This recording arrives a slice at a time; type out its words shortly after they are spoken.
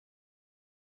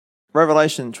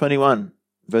Revelation 21,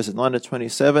 verses 9 to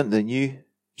 27, the New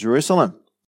Jerusalem.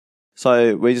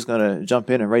 So we're just going to jump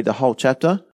in and read the whole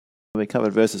chapter. We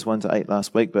covered verses 1 to 8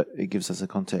 last week, but it gives us a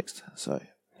context. So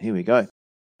here we go.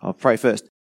 I'll pray first.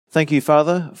 Thank you,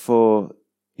 Father, for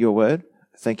your word.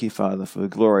 Thank you, Father, for the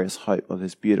glorious hope of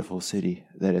this beautiful city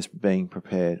that is being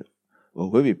prepared, or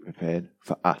will be prepared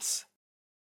for us,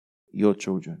 your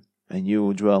children, and you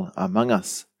will dwell among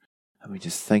us. And we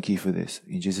just thank you for this.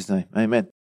 In Jesus' name, amen.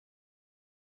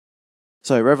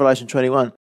 So Revelation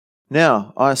 21.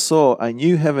 Now I saw a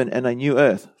new heaven and a new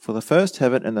earth, for the first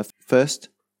heaven and the first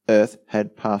earth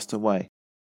had passed away.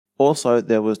 Also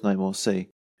there was no more sea.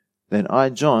 Then I,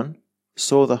 John,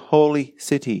 saw the holy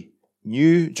city,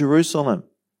 New Jerusalem,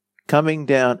 coming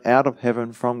down out of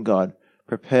heaven from God,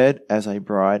 prepared as a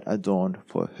bride adorned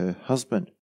for her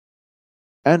husband.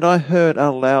 And I heard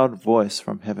a loud voice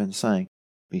from heaven saying,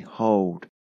 Behold,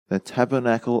 the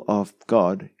tabernacle of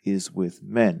God is with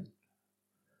men,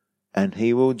 and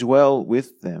he will dwell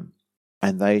with them,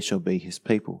 and they shall be his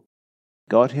people.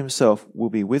 God himself will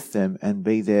be with them and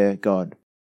be their God.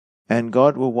 And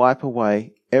God will wipe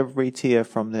away every tear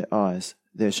from their eyes.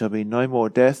 There shall be no more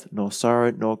death, nor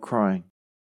sorrow, nor crying.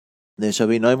 There shall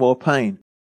be no more pain,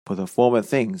 for the former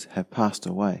things have passed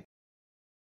away.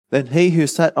 Then he who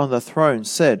sat on the throne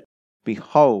said,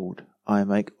 Behold, I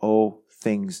make all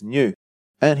things new.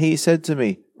 And he said to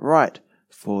me, Write,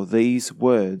 for these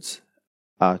words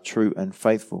are true and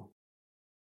faithful.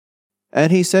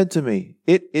 And he said to me,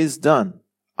 It is done.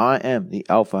 I am the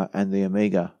Alpha and the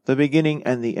Omega, the beginning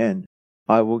and the end.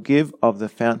 I will give of the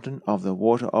fountain of the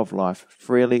water of life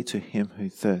freely to him who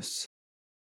thirsts.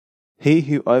 He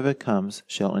who overcomes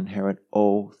shall inherit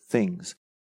all things,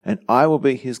 and I will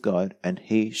be his God, and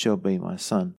he shall be my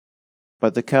son.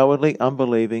 But the cowardly,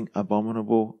 unbelieving,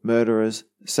 abominable, murderers,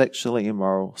 sexually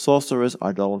immoral, sorcerers,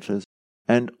 idolaters,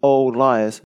 and all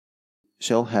liars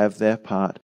shall have their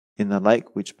part in the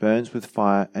lake which burns with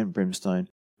fire and brimstone,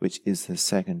 which is the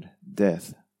second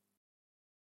death.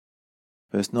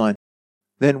 Verse 9.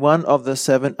 Then one of the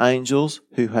 7 angels,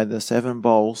 who had the 7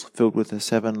 bowls filled with the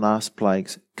 7 last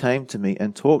plagues, came to me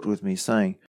and talked with me,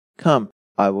 saying, Come,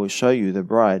 I will show you the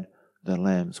bride, the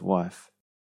Lamb's wife.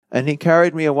 And he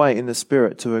carried me away in the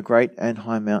Spirit to a great and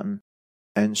high mountain,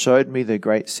 and showed me the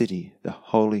great city, the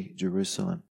holy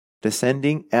Jerusalem,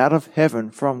 descending out of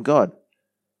heaven from God,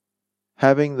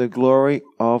 having the glory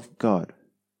of God.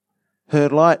 Her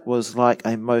light was like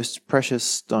a most precious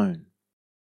stone,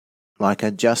 like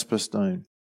a jasper stone,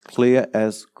 clear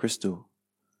as crystal.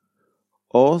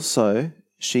 Also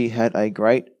she had a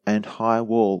great and high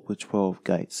wall with 12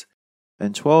 gates,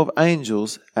 and 12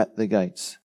 angels at the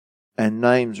gates, and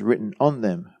names written on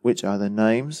them, which are the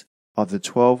names of the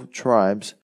 12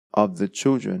 tribes of the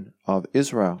children of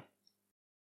Israel.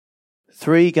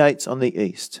 3 gates on the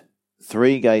east,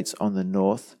 3 gates on the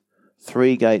north,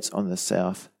 3 gates on the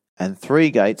south, and 3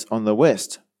 gates on the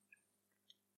west.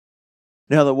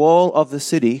 Now the wall of the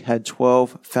city had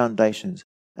 12 foundations,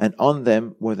 and on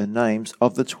them were the names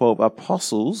of the 12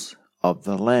 apostles of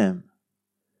the Lamb.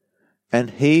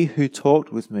 And he who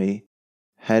talked with me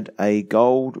had a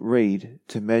gold reed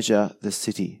to measure the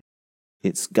city,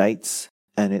 its gates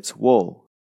and its wall.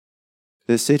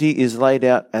 The city is laid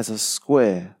out as a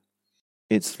square.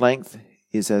 Its length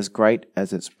is as great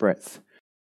as its breadth.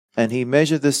 And he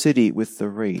measured the city with the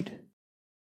reed,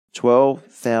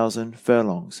 12,000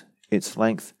 furlongs. Its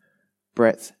length,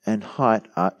 breadth, and height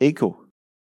are equal.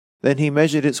 Then he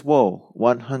measured its wall,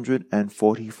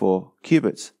 144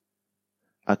 cubits,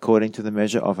 according to the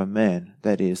measure of a man,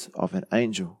 that is, of an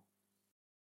angel.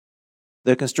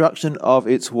 The construction of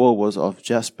its wall was of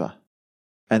jasper,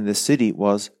 and the city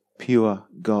was pure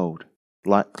gold,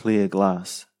 like clear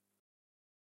glass.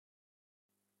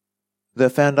 The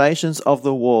foundations of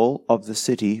the wall of the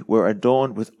city were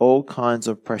adorned with all kinds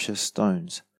of precious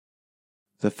stones.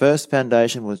 The first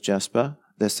foundation was jasper,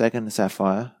 the second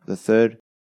sapphire, the third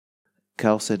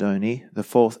chalcedony, the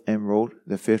fourth emerald,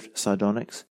 the fifth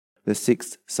sardonyx, the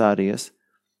sixth sardius,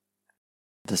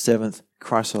 the seventh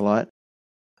chrysolite,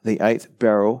 the eighth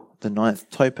beryl, the ninth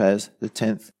topaz, the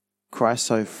 10th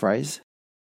chrysoprase,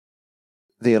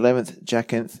 the 11th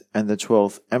jacinth, and the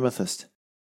 12th amethyst.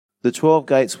 The 12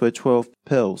 gates were 12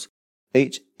 pearls.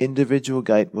 Each individual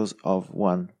gate was of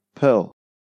 1 pearl.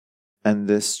 And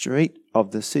the street of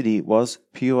the city was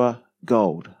pure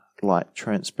gold, like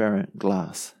transparent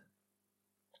glass.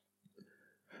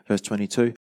 Verse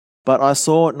 22. But I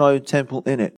saw no temple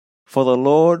in it, for the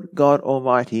Lord God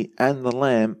Almighty and the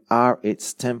Lamb are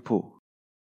its temple.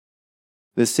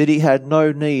 The city had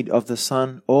no need of the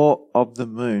sun or of the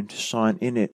moon to shine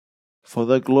in it, for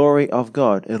the glory of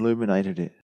God illuminated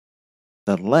it.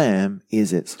 The Lamb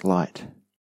is its light.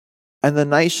 And the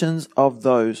nations of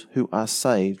those who are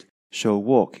saved shall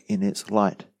walk in its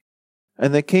light.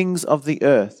 And the kings of the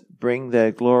earth bring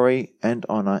their glory and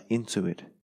honour into it.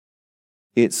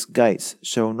 Its gates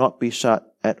shall not be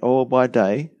shut at all by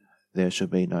day, there shall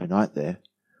be no night there.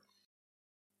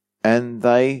 And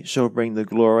they shall bring the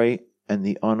glory and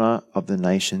the honour of the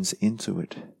nations into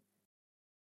it.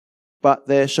 But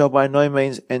there shall by no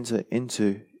means enter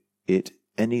into it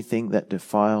anything that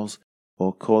defiles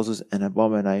or causes an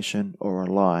abomination or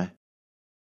a lie,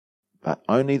 but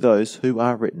only those who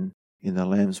are written in the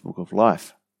Lamb's book of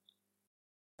life.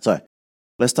 So,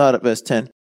 let's start at verse 10.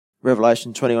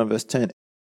 Revelation 21 verse 10.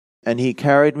 And he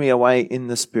carried me away in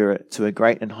the Spirit to a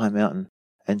great and high mountain,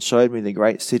 and showed me the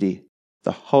great city,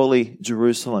 the holy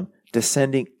Jerusalem,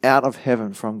 descending out of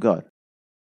heaven from God.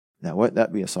 Now, won't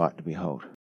that be a sight to behold?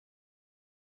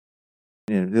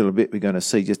 In a little bit, we're going to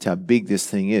see just how big this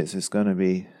thing is. It's going to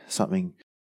be something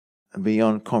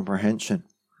beyond comprehension.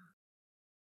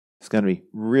 It's going to be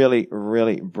really,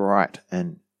 really bright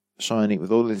and shiny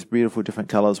with all these beautiful different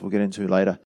colours we'll get into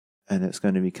later. And it's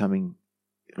going to be coming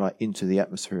right into the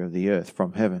atmosphere of the earth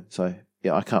from heaven. So,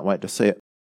 yeah, I can't wait to see it.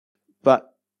 But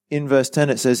in verse 10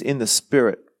 it says, in the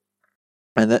Spirit.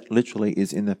 And that literally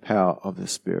is in the power of the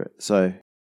Spirit. So,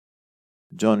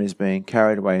 John is being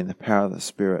carried away in the power of the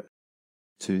Spirit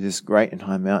to this great and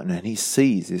high mountain, and he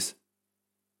sees this.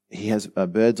 He has a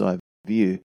bird's eye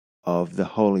view of the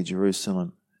holy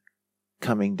Jerusalem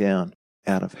coming down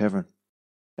out of heaven.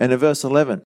 And in verse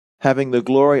 11, having the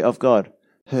glory of God,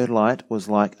 her light was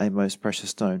like a most precious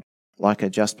stone, like a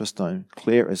jasper stone,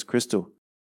 clear as crystal.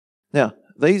 Now,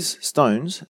 these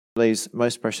stones, these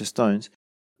most precious stones,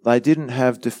 they didn't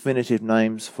have definitive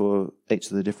names for each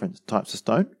of the different types of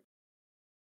stone.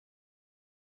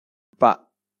 But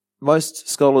most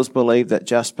scholars believe that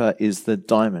jasper is the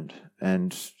diamond,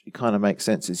 and it kind of makes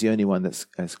sense. It's the only one that's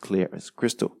as clear as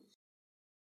crystal.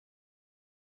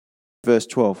 Verse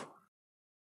 12.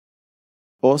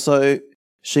 Also,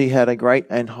 she had a great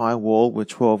and high wall with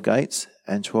 12 gates,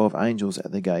 and 12 angels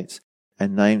at the gates,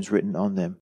 and names written on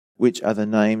them, which are the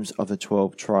names of the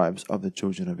 12 tribes of the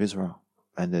children of Israel.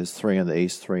 And there's 3 in the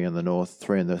east, 3 in the north,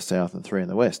 3 in the south, and 3 in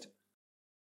the west.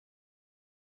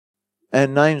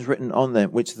 And names written on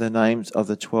them, which are the names of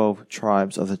the 12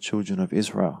 tribes of the children of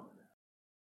Israel.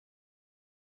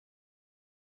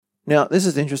 Now, this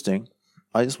is interesting.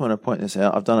 I just want to point this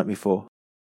out. I've done it before.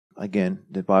 Again,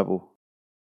 the Bible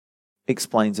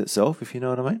explains itself, if you know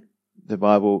what I mean. The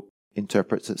Bible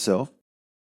interprets itself.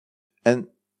 And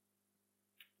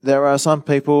there are some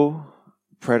people,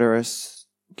 preterists,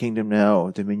 Kingdom Now,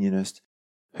 or Dominionists,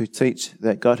 who teach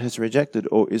that God has rejected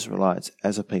all Israelites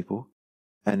as a people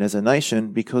and as a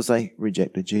nation because they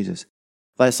rejected Jesus.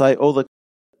 They say all the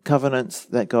covenants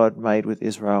that God made with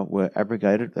Israel were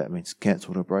abrogated, that means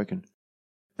cancelled or broken,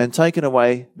 and taken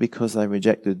away because they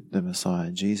rejected the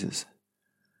Messiah, Jesus.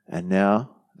 And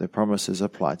now the promises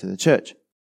apply to the church.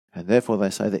 And therefore they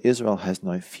say that Israel has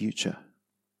no future.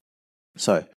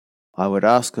 So, I would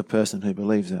ask a person who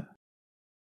believes that,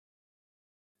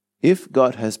 if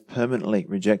God has permanently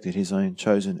rejected his own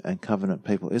chosen and covenant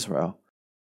people Israel,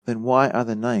 then why are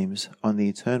the names on the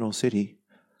eternal city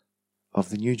of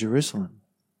the New Jerusalem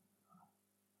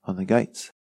on the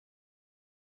gates?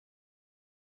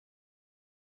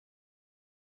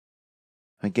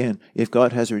 Again, if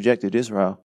God has rejected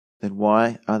Israel, then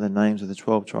why are the names of the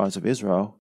 12 tribes of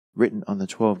Israel written on the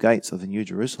 12 gates of the New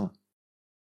Jerusalem?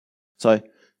 So,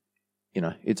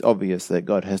 it's obvious that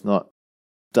God has not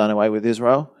done away with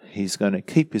Israel. He's going to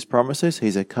keep his promises.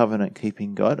 He's a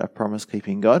covenant-keeping God, a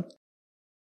promise-keeping God.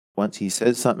 Once he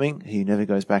says something, he never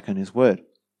goes back on his word.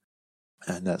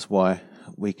 And that's why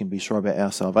we can be sure about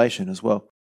our salvation as well.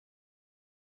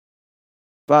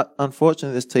 But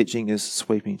unfortunately, this teaching is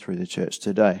sweeping through the church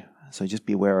today. So just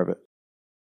be aware of it.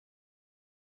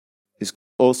 It's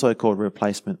also called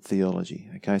replacement theology.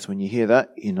 Okay, so when you hear that,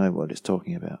 you know what it's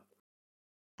talking about.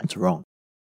 It's wrong.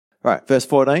 Right, verse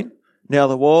 14. Now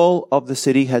the wall of the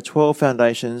city had 12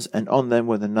 foundations, and on them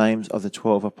were the names of the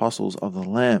 12 apostles of the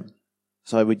Lamb.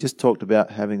 So we just talked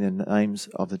about having the names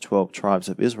of the 12 tribes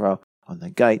of Israel on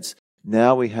the gates.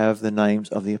 Now we have the names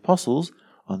of the apostles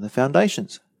on the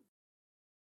foundations.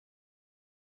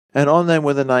 And on them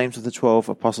were the names of the 12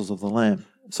 apostles of the Lamb.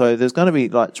 So there's going to be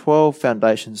like 12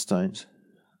 foundation stones.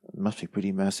 It must be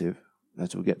pretty massive,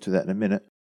 as we'll get to that in a minute.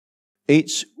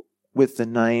 Each with the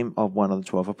name of one of the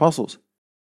 12 apostles.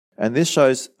 And this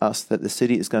shows us that the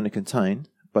city is going to contain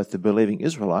both the believing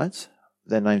Israelites,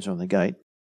 their names are on the gate,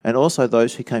 and also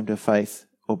those who came to faith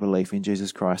or belief in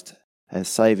Jesus Christ as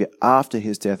Saviour after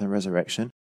his death and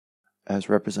resurrection, as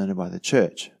represented by the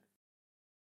church.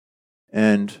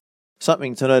 And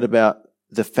something to note about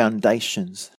the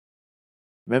foundations.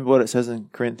 Remember what it says in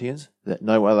Corinthians? That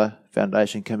no other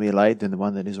foundation can be laid than the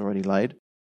one that is already laid.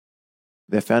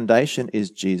 Their foundation is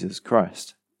Jesus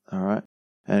Christ. All right?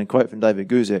 And a quote from David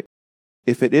Guzik,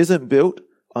 if it isn't built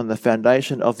on the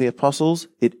foundation of the apostles,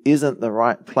 it isn't the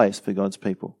right place for God's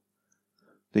people.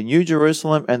 The New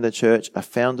Jerusalem and the church are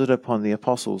founded upon the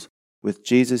apostles, with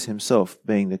Jesus himself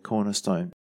being the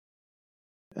cornerstone.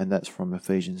 And that's from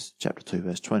Ephesians chapter 2,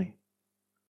 verse 20.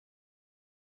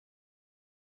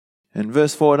 In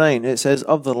verse 14, it says,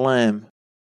 of the Lamb.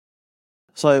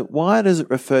 So why does it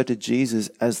refer to Jesus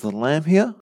as the Lamb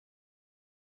here?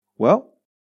 Well,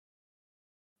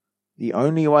 the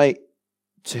only way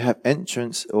to have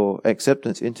entrance or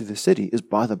acceptance into the city is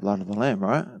by the blood of the Lamb,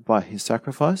 right? By his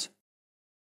sacrifice.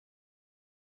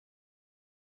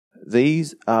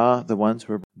 These are the ones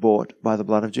who were bought by the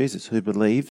blood of Jesus, who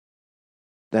believed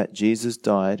that Jesus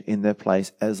died in their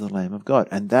place as the Lamb of God.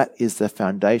 And that is the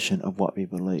foundation of what we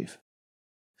believe.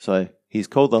 So he's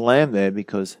called the Lamb there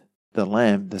because the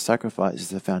Lamb, the sacrifice, is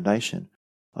the foundation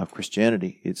of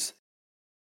Christianity. It's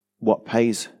what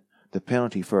pays the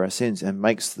penalty for our sins and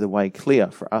makes the way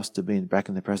clear for us to be back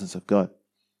in the presence of God.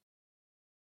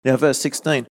 Now, verse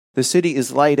 16, the city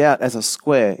is laid out as a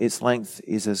square. Its length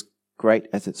is as great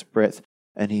as its breadth.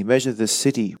 And he measured the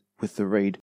city with the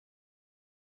reed.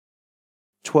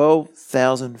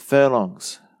 12,000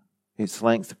 furlongs. Its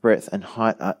length, breadth, and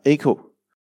height are equal.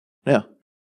 Now,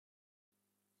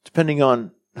 depending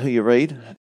on who you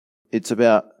read, it's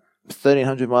about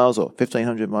 1,300 miles or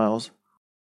 1,500 miles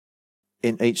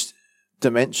in each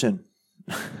dimension.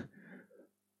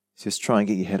 Just try and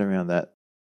get your head around that.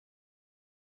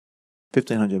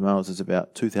 1,500 miles is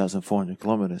about 2,400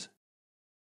 kilometers.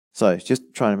 So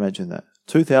just try and imagine that.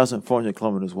 2,400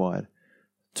 kilometers wide,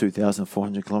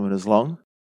 2,400 kilometers long,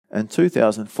 and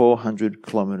 2,400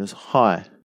 kilometers high.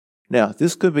 Now,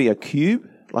 this could be a cube,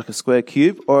 like a square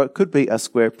cube, or it could be a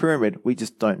square pyramid. We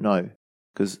just don't know,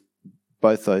 because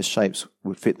both those shapes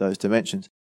would fit those dimensions.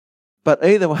 But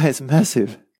either way, it's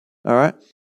massive. All right?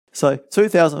 So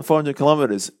 2,400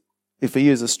 kilometers. If we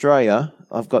use Australia,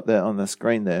 I've got that on the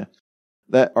screen there,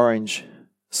 that orange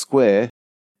square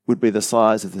would be the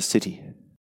size of the city.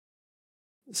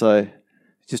 So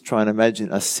just try and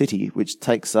imagine a city which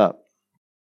takes up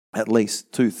at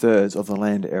least 2/3 of the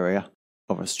land area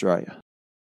of Australia.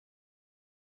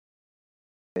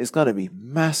 It's got to be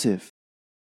massive.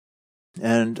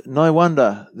 And no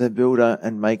wonder the builder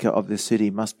and maker of this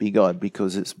city must be God,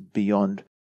 because it's beyond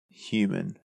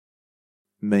human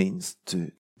means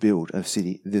to build a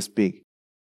city this big.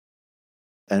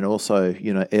 And also,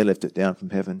 airlift it down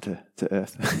from heaven to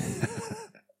earth.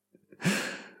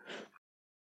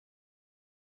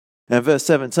 And verse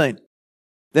 17.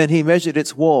 Then he measured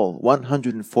its wall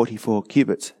 144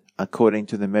 cubits, according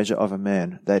to the measure of a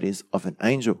man, that is, of an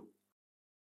angel.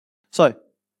 So,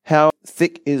 how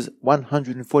thick is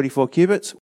 144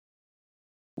 cubits?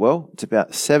 Well, it's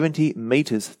about 70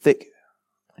 meters thick.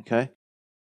 Okay?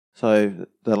 So,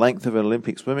 the length of an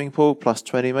Olympic swimming pool plus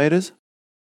 20 meters.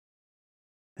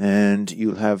 And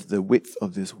you'll have the width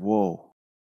of this wall.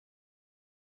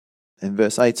 In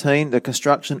verse 18, the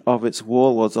construction of its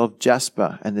wall was of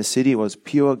jasper, and the city was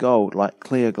pure gold, like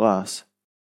clear glass.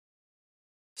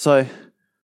 So,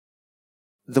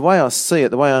 the way I see it,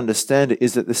 the way I understand it,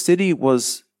 is that the city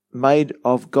was made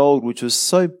of gold which was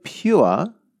so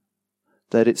pure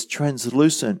that it's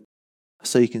translucent,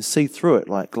 so you can see through it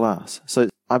like glass. So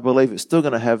I believe it's still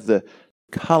going to have the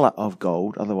colour of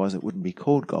gold, otherwise it wouldn't be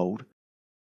called gold,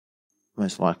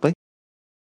 most likely.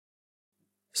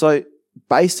 So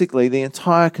basically, the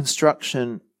entire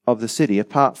construction of the city,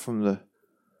 apart from the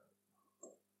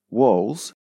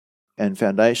walls and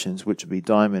foundations, which would be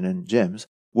diamond and gems,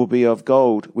 will be of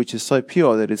gold, which is so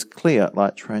pure that it's clear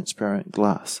like transparent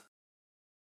glass.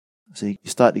 So you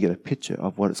start to get a picture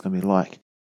of what it's going to be like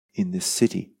in this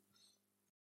city.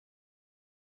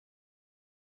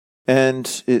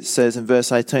 And it says in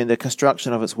verse 18, the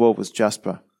construction of its wall was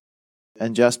jasper.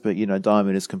 And jasper,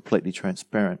 diamond is completely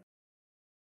transparent.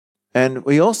 And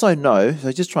we also know,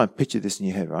 so just try and picture this in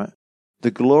your head, right?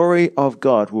 The glory of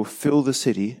God will fill the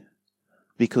city,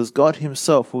 because God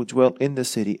himself will dwell in the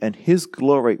city, and his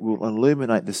glory will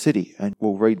illuminate the city. And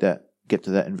we'll get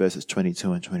to that in verses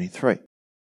 22 and 23.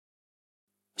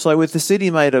 So with the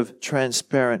city made of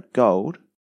transparent gold,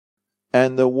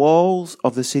 and the walls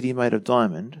of the city made of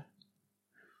diamond,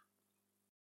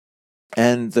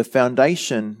 and the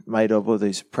foundation made of all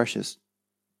these precious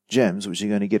gems, which you're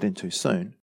going to get into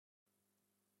soon,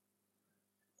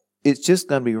 it's just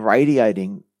going to be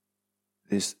radiating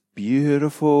this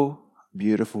beautiful,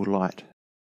 beautiful light.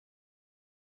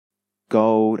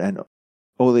 Gold and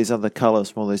all these other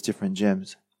colours from all these different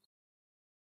gems.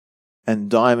 And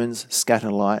diamonds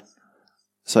scatter light.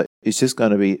 So it's just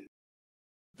going to be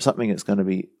something that's going to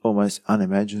be almost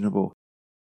unimaginable,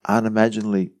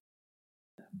 unimaginably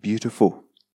beautiful.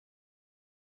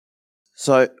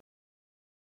 So,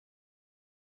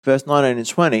 verse 19 and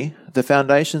 20, the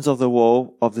foundations of the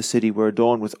wall of the city were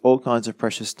adorned with all kinds of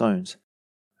precious stones.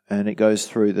 And it goes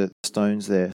through the stones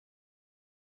there.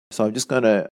 So I'm just going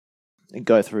to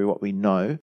go through what we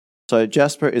know. So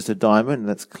jasper is a diamond,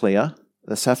 that's clear.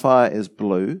 The sapphire is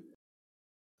blue.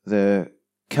 The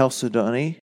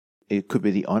chalcedony, it could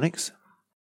be the onyx.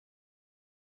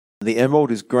 The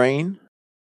emerald is green.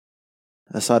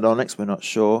 The sardonyx, we're not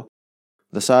sure.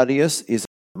 The sardius is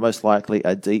most likely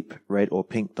a deep red or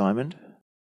pink diamond.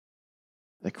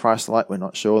 The chrysolite, we're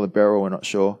not sure. The beryl, we're not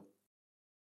sure.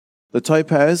 The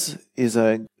topaz is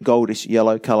a goldish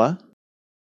yellow colour.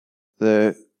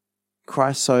 The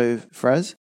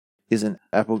chrysoprase is an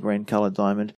apple green coloured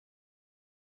diamond.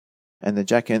 And the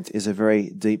jacinth is a very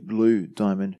deep blue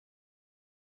diamond.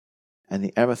 And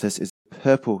the amethyst is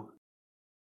purple.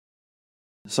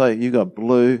 So you've got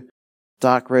blue,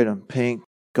 dark red and pink,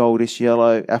 goldish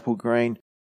yellow, apple green,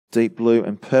 deep blue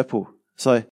and purple.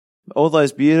 So all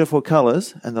those beautiful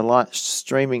colours and the light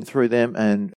streaming through them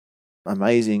and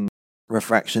amazing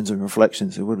refractions and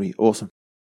reflections. It would be awesome.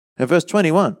 Now verse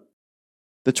 21.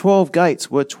 The 12 gates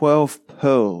were 12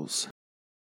 pearls.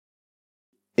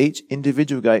 Each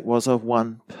individual gate was of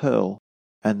one pearl,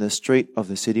 and the street of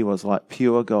the city was like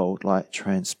pure gold, like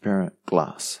transparent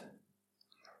glass.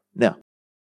 Now,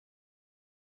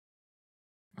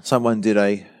 someone did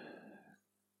a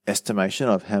estimation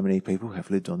of how many people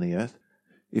have lived on the earth.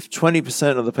 If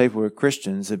 20% of the people were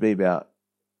Christians, it'd be about,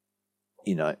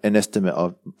 an estimate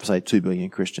of, say, 2 billion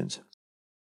Christians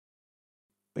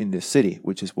in this city,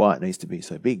 which is why it needs to be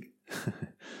so big.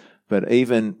 But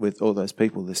even with all those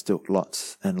people, there's still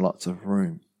lots and lots of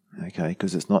room, okay?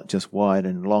 Because it's not just wide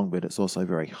and long, but it's also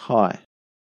very high.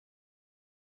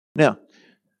 Now,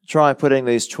 try putting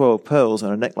these 12 pearls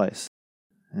on a necklace.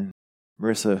 And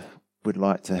Marissa would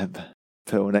like to have a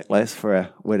pearl necklace for our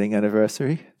wedding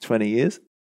anniversary, 20 years.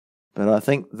 But I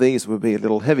think these would be a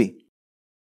little heavy.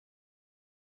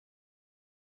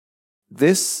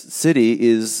 This city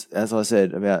is, as I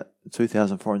said, about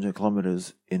 2,400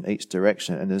 kilometres in each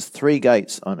direction, and there's 3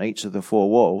 gates on each of the 4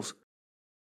 walls.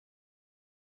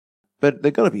 But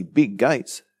they've got to be big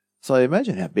gates. So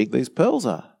imagine how big these pearls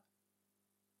are.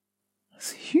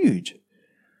 It's huge.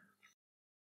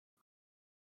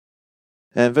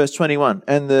 And verse 21,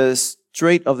 and the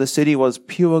street of the city was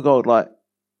pure gold, like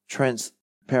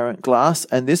transparent glass,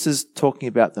 and this is talking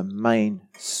about the main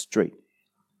street.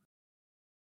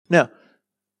 Now,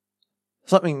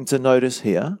 something to notice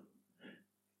here,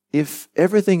 if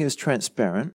everything is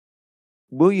transparent,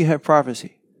 will you have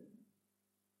privacy?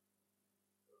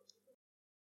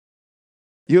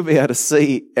 You'll be able to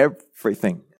see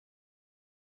everything.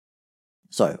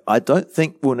 So, I don't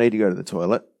think we'll need to go to the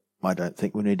toilet. I don't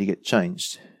think we'll need to get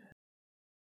changed.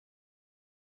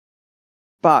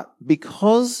 But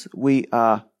because we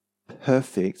are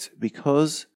perfect,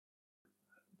 because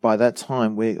by that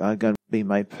time we are going to be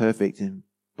made perfect in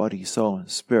body, soul,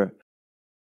 and spirit,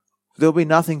 there'll be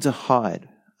nothing to hide.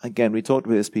 Again, we talked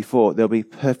about this before. There'll be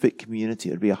perfect community.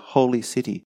 It'll be a holy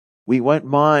city. We won't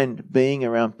mind being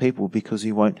around people because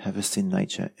we won't have a sin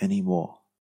nature anymore.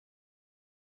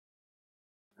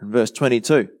 And verse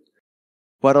 22,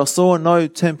 but I saw no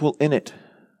temple in it,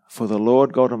 for the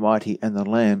Lord God Almighty and the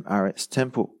Lamb are its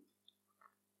temple.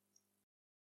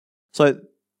 So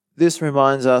this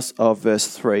reminds us of verse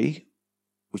 3,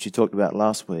 which we talked about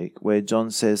last week, where John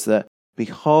says that,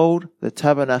 behold, the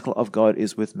tabernacle of God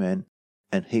is with men,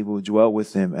 and he will dwell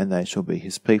with them, and they shall be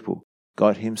his people.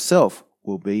 God himself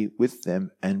will be with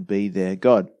them and be their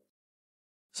God.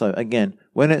 So again,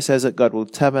 when it says that God will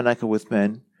tabernacle with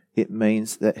men, it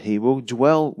means that he will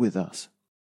dwell with us.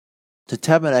 To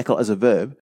tabernacle as a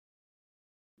verb,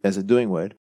 as a doing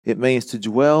word, it means to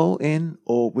dwell in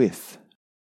or with.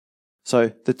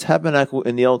 So the tabernacle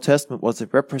in the Old Testament was a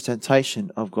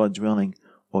representation of God dwelling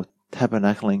or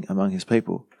tabernacling among his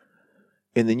people.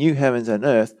 In the new heavens and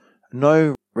earth,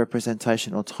 no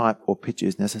representation or type or picture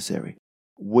is necessary.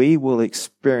 We will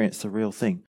experience the real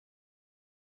thing,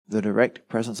 the direct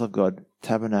presence of God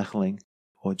tabernacling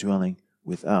or dwelling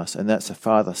with us. And that's the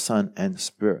Father, Son, and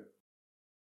Spirit.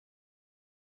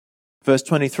 Verse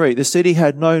 23, the city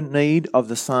had no need of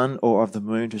the sun or of the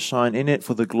moon to shine in it,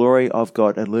 for the glory of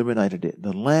God illuminated it.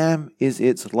 The Lamb is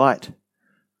its light.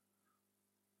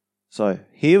 So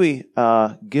here we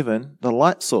are given the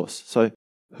light source. So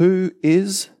who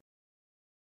is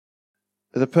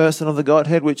the person of the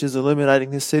Godhead which is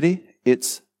illuminating this city?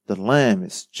 It's the Lamb.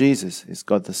 It's Jesus. It's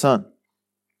God the Son.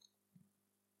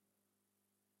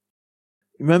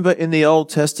 Remember in the Old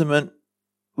Testament,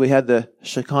 we had the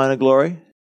Shekinah glory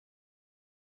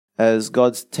as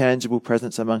God's tangible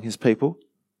presence among his people.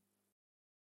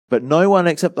 But no one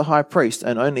except the high priest,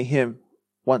 and only him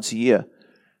once a year,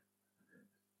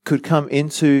 could come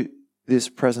into this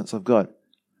presence of God.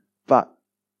 But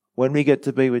when we get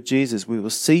to be with Jesus, we will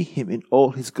see him in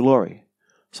all his glory,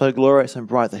 so glorious and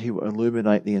bright that he will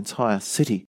illuminate the entire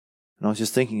city. And I was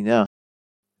just thinking now,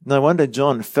 no wonder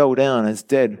John fell down as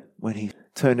dead when he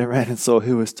turned around and saw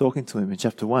who was talking to him in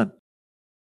chapter 1.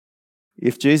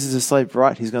 If Jesus is so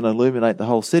bright, he's going to illuminate the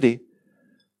whole city,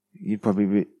 you'd probably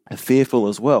be fearful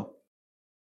as well.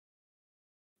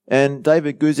 And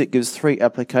David Guzik gives 3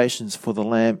 applications for the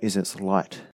Lamb is its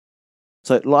light.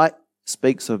 So light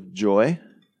speaks of joy,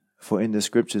 for in the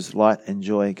scriptures light and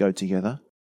joy go together.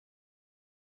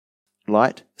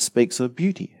 Light speaks of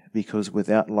beauty, because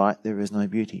without light there is no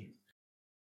beauty.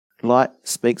 Light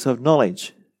speaks of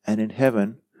knowledge, and in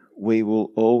heaven we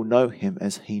will all know him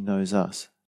as he knows us.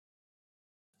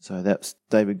 So that's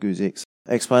David Guzik's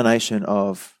explanation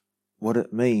of what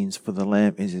it means for the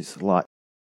Lamb is its light.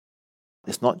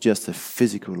 It's not just the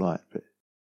physical light, but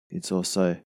it's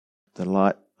also the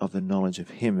light of the knowledge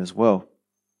of him as well,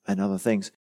 and other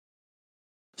things.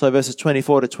 So verses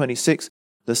 24 to 26,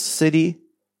 the city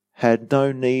had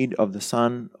no need of the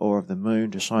sun or of the moon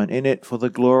to shine in it, for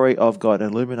the glory of God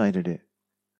illuminated it.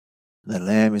 The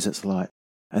Lamb is its light,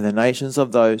 and the nations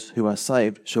of those who are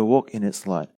saved shall walk in its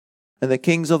light, and the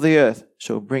kings of the earth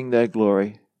shall bring their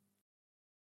glory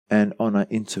and honour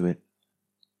into it.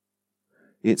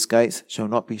 Its gates shall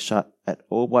not be shut at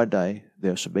all by day,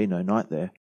 there shall be no night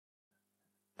there,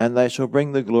 and they shall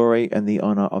bring the glory and the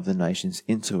honour of the nations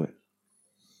into it.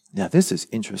 Now this is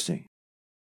interesting,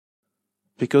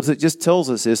 because it just tells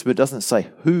us this, but it doesn't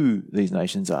say who these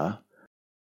nations are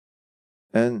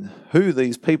and who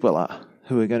these people are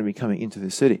who are going to be coming into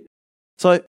this city.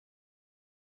 So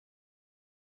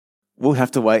we'll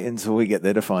have to wait until we get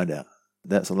there to find out.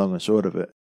 That's the long and short of it.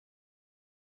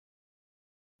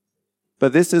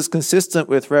 But this is consistent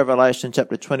with Revelation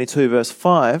chapter 22 verse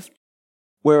 5,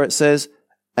 where it says,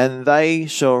 and they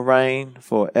shall reign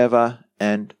forever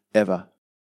and ever.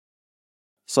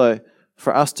 So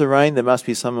for us to reign, there must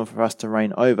be someone for us to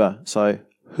reign over. So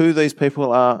who these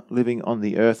people are living on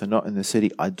the earth and not in the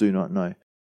city, I do not know.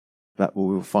 But we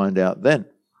will find out then.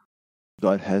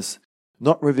 God has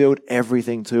not revealed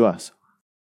everything to us.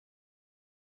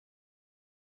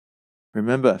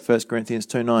 Remember 1 Corinthians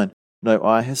 2:9. No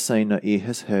eye has seen, no ear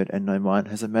has heard, and no mind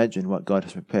has imagined what God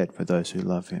has prepared for those who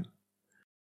love him.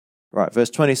 Right,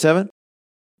 verse 27.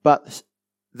 But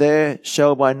there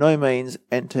shall by no means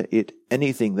enter it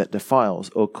anything that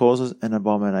defiles or causes an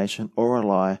abomination or a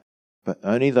lie, but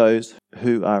only those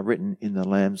who are written in the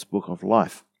Lamb's book of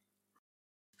life.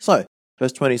 So,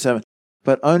 verse 27.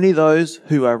 But only those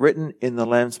who are written in the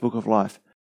Lamb's book of life.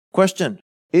 Question.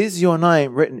 Is your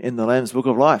name written in the Lamb's book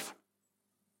of life?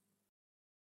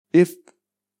 If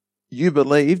you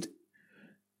believed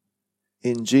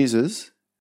in Jesus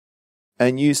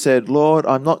and you said, Lord,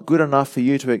 I'm not good enough for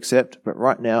you to accept, but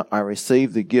right now I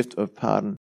receive the gift of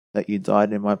pardon that you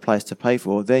died in my place to pay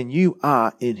for, then you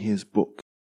are in his book.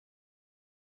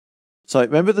 So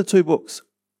remember the 2 books.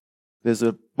 There's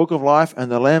the book of life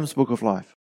and the Lamb's book of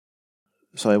life.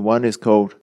 So one is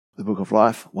called the book of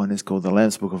life, one is called the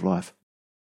Lamb's book of life.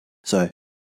 So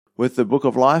with the book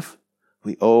of life,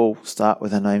 we all start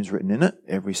with our names written in it,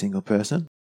 every single person,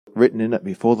 written in it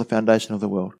before the foundation of the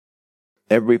world.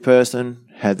 Every person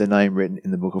had their name written in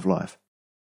the book of life.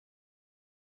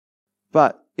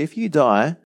 But if you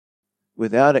die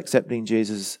without accepting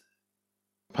Jesus'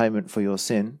 payment for your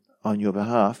sin on your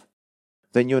behalf,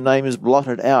 then your name is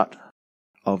blotted out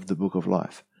of the book of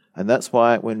life. And that's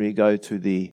why when we go to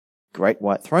the great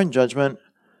white throne judgment,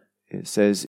 it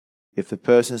says, if the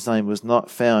person's name was not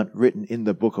found written in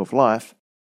the book of life,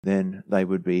 then they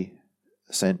would be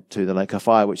sent to the lake of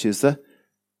fire, which is the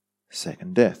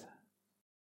second death.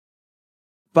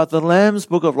 But the Lamb's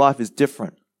book of life is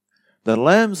different. The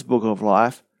Lamb's book of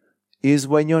life is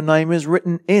when your name is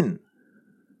written in,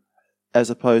 as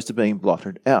opposed to being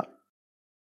blotted out.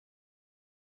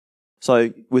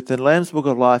 So with the Lamb's book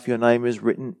of life, your name is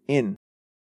written in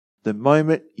the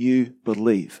moment you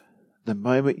believe, the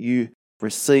moment you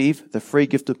receive the free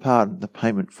gift of pardon, the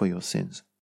payment for your sins.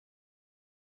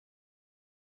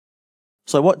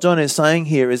 So what John is saying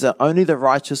here is that only the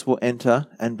righteous will enter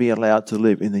and be allowed to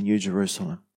live in the New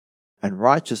Jerusalem. And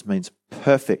righteous means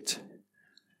perfect,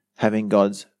 having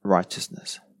God's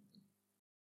righteousness.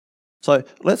 So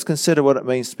let's consider what it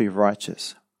means to be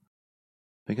righteous.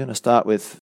 We're going to start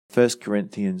with 1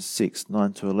 Corinthians 6,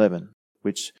 9 to 11,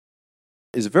 which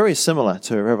is very similar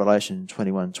to Revelation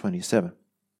 21:27.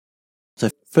 So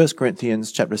 1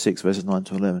 Corinthians chapter 6, verses 9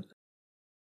 to 11.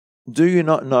 Do you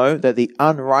not know that the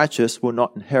unrighteous will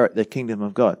not inherit the kingdom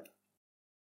of God?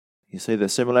 You see the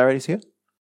similarities here?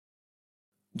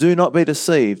 Do not be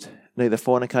deceived. Neither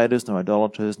fornicators, nor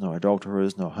idolaters, nor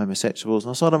adulterers, nor homosexuals,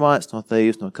 nor sodomites, nor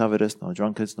thieves, nor covetous, nor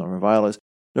drunkards, nor revilers,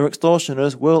 nor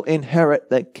extortioners will inherit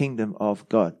the kingdom of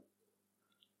God.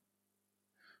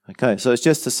 Okay, so it's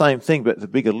just the same thing, but the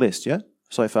bigger list, yeah,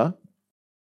 so far?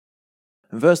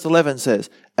 And verse 11 says,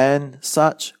 and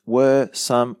such were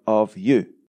some of you.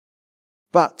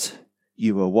 But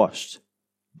you were washed.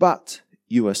 But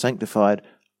you were sanctified.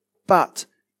 But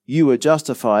you were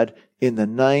justified in the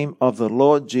name of the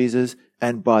Lord Jesus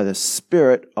and by the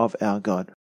Spirit of our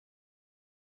God.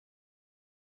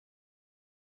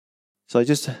 So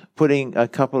just putting a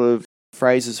couple of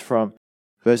phrases from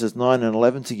verses 9 and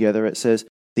 11 together, it says,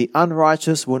 the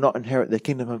unrighteous will not inherit the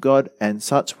kingdom of God, and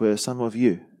such were some of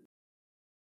you.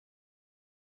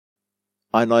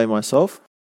 I know myself.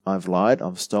 I've lied,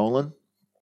 I've stolen,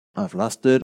 I've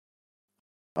lusted.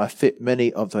 I fit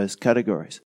many of those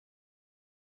categories.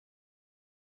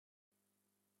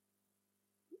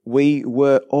 We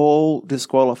were all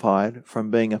disqualified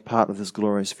from being a part of this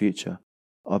glorious future,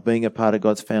 of being a part of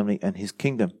God's family and His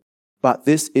kingdom. But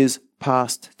this is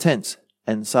past tense,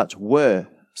 and such were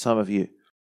some of you.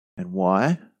 And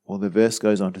why? Well, the verse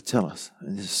goes on to tell us,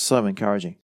 and this is so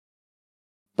encouraging.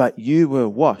 But you were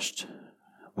washed.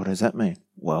 What does that mean?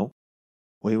 Well,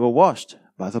 we were washed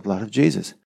by the blood of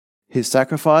Jesus. His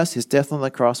sacrifice, His death on the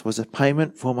cross, was a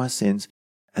payment for my sins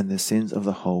and the sins of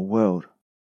the whole world.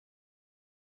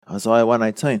 Isaiah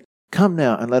 1:18, come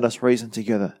now and let us reason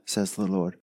together, says the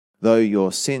Lord. Though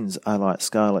your sins are like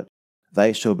scarlet,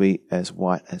 they shall be as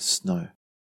white as snow.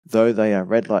 Though they are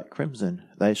red like crimson,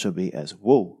 they shall be as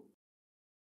wool.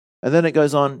 And then it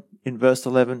goes on in verse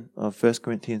 11 of 1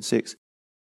 Corinthians 6.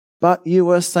 But you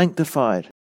were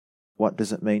sanctified. What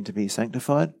does it mean to be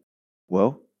sanctified?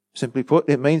 Well, simply put,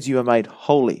 it means you are made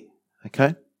holy.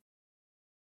 Okay?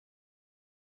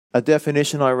 A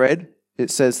definition I read,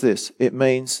 it says this. It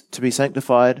means to be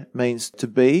sanctified means to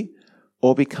be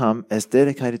or become as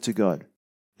dedicated to God,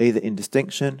 either in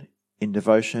distinction, in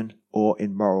devotion, or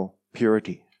in moral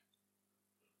purity.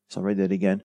 So I'll read that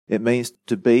again. It means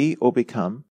to be or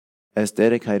become as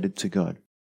dedicated to God,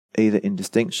 either in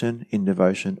distinction, in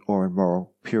devotion, or in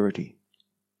moral purity.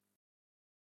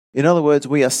 In other words,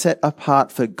 we are set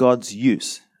apart for God's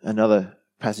use. Another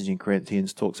passage in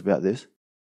Corinthians talks about this.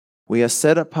 We are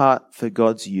set apart for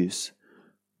God's use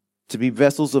to be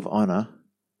vessels of honor,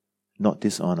 not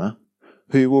dishonor,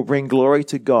 who will bring glory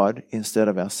to God instead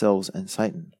of ourselves and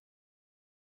Satan.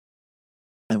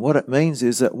 And what it means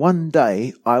is that one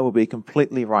day I will be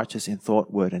completely righteous in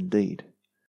thought, word, and deed.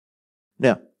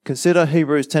 Now, consider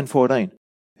Hebrews 10:14.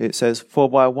 It says, for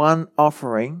by one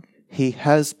offering He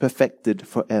has perfected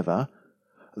forever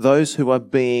those who are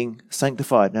being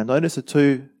sanctified. Now notice the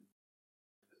two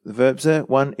verbs there.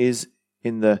 One is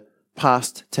in the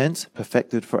past tense,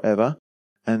 perfected forever,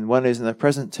 and one is in the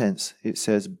present tense. It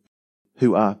says,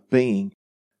 who are being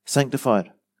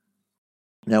sanctified.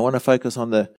 Now I want to focus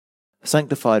on the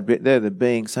sanctified bit there, the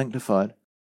being sanctified.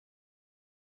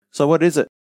 So what is it?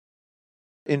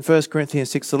 In 1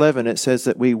 Corinthians 6:11 it says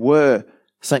that we were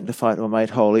sanctified or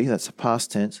made holy. That's the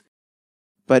past tense.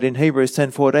 But in Hebrews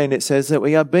 10:14 it says that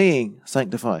we are being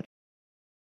sanctified.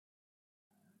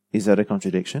 Is that a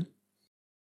contradiction?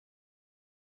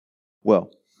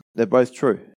 Well, they're both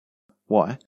true.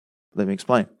 Why? Let me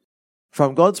explain.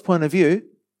 From God's point of view,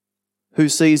 who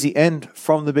sees the end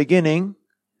from the beginning,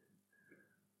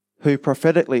 who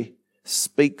prophetically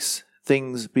speaks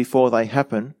things before they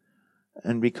happen,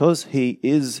 and because He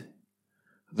is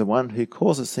the one who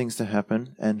causes things to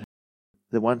happen and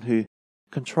the one who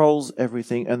controls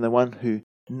everything and the one who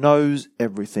knows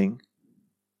everything,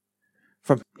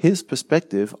 from His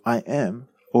perspective, I am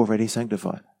already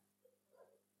sanctified.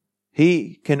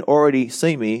 He can already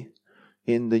see me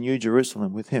in the New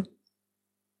Jerusalem with Him.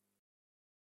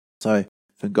 So,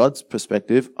 from God's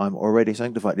perspective, I'm already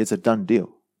sanctified. It's a done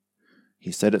deal.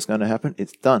 He said it's going to happen.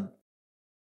 It's done.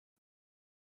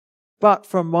 But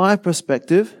from my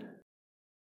perspective,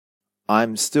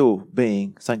 I'm still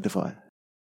being sanctified.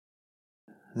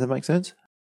 Does that make sense?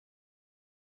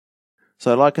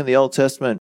 So like in the Old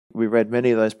Testament, we read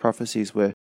many of those prophecies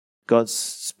where God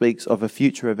speaks of a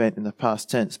future event in the past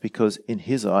tense because in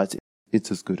His eyes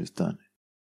it's as good as done.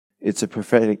 It's a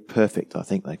prophetic perfect, I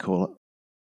think they call it.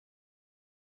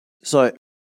 So,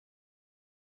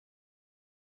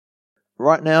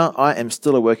 right now, I am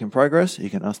still a work in progress. You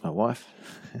can ask my wife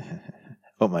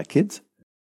or my kids.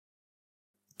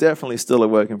 Definitely still a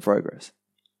work in progress.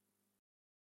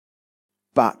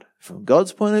 But from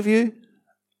God's point of view,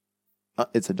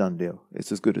 it's a done deal.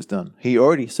 It's as good as done. He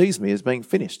already sees me as being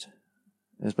finished,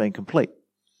 as being complete.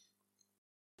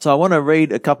 So I want to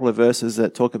read a couple of verses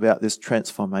that talk about this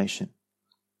transformation.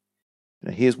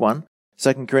 Now here's one,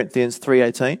 2 Corinthians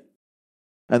 3:18.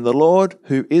 And the Lord,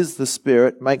 who is the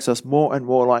Spirit, makes us more and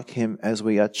more like Him as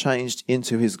we are changed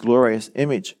into His glorious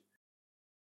image.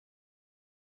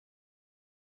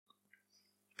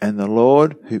 And the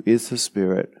Lord, who is the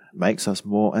Spirit, makes us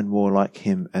more and more like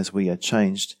Him as we are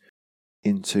changed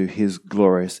into His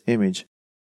glorious image.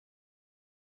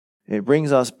 It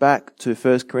brings us back to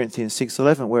 1 Corinthians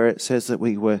 6:11, where it says that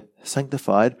we were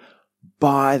sanctified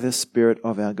by the Spirit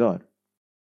of our God.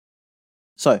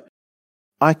 So,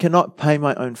 I cannot pay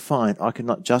my own fine. I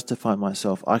cannot justify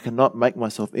myself. I cannot make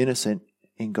myself innocent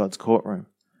in God's courtroom.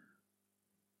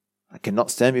 I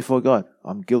cannot stand before God.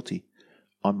 I'm guilty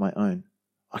on my own.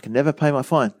 I can never pay my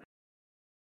fine.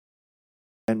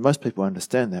 And most people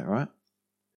understand that, right?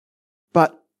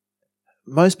 But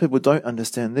most people don't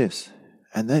understand this,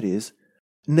 and that is,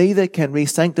 neither can we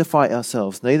sanctify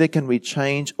ourselves, neither can we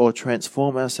change or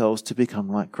transform ourselves to become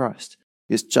like Christ.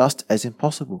 It's just as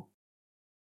impossible.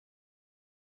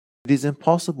 It is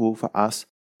impossible for us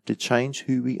to change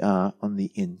who we are on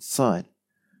the inside.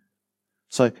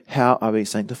 So how are we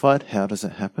sanctified? How does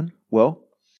it happen? Well,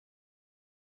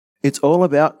 it's all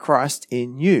about Christ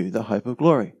in you, the hope of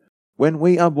glory. When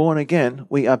we are born again,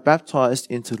 we are baptized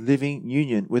into living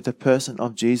union with the person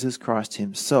of Jesus Christ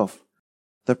Himself.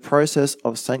 The process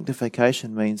of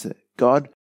sanctification means that God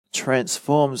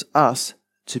transforms us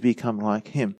to become like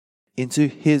Him, into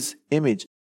His image,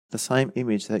 the same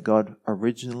image that God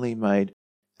originally made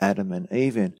Adam and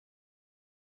Eve in.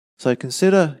 So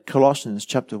consider Colossians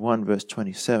chapter 1 verse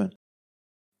 27.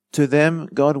 To them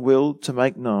God willed to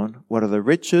make known what are the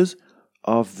riches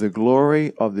of the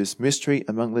glory of this mystery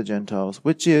among the Gentiles,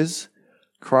 which is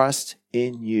Christ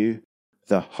in you,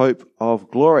 the hope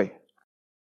of glory.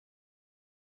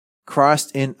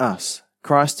 Christ in us,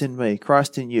 Christ in me,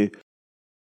 Christ in you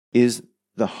is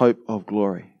the hope of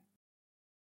glory.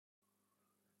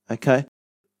 Okay?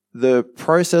 The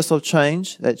process of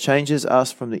change that changes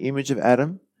us from the image of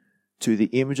Adam to the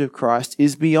image of Christ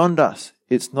is beyond us.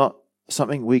 It's not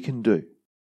something we can do.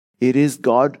 It is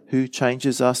God who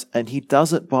changes us, and He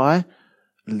does it by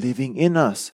living in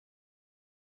us.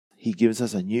 He gives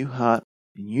us a new heart,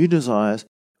 new desires,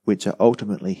 which are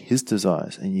ultimately His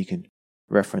desires. And you can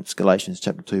reference Galatians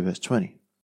chapter 2 verse 20.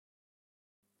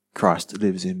 Christ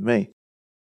lives in me.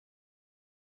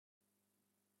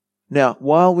 Now,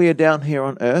 while we are down here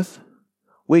on earth,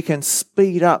 we can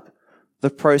speed up the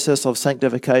process of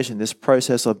sanctification, this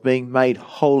process of being made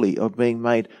holy, of being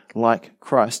made like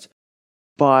Christ,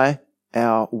 by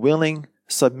our willing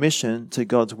submission to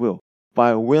God's will,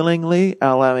 by willingly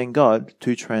allowing God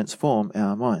to transform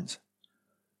our minds.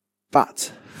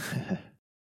 But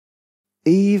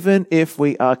even if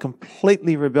we are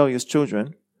completely rebellious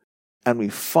children and we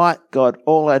fight God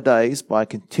all our days by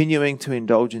continuing to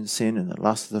indulge in sin and the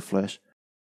lust of the flesh,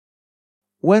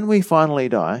 when we finally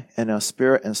die and our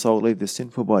spirit and soul leave this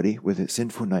sinful body with its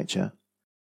sinful nature,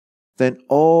 then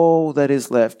all that is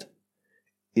left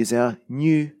is our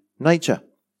new nature.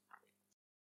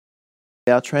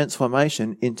 Our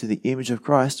transformation into the image of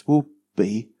Christ will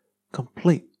be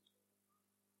complete.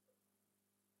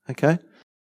 Okay?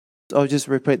 I'll just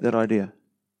repeat that idea.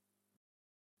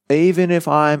 Even if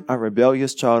I'm a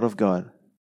rebellious child of God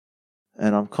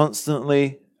and I'm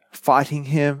constantly fighting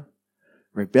Him,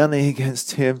 rebelling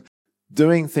against Him,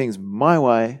 doing things my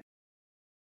way,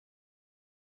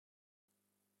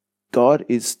 God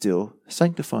is still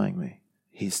sanctifying me.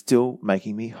 He's still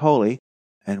making me holy.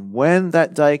 And when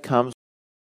that day comes,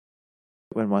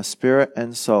 when my spirit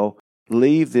and soul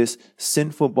leave this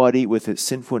sinful body with its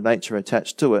sinful nature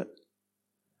attached to it,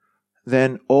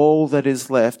 then all that is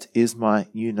left is my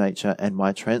new nature, and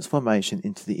my transformation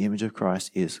into the image of Christ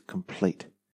is complete.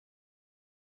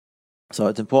 So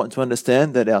it's important to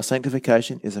understand that our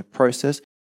sanctification is a process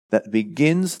that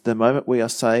begins the moment we are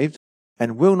saved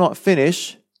and will not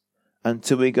finish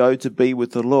until we go to be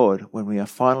with the Lord, when we are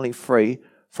finally free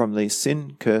from these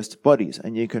sin-cursed bodies.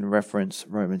 And you can reference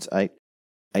Romans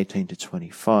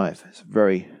 8:18-25. It's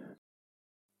very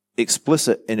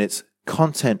explicit in its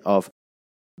content of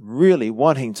really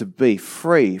wanting to be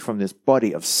free from this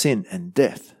body of sin and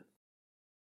death.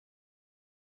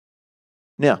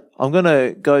 Now, I'm going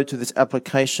to go to this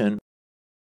application,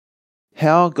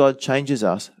 how God changes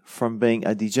us from being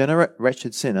a degenerate,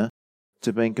 wretched sinner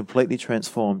to being completely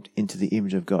transformed into the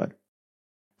image of God.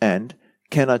 And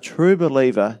can a true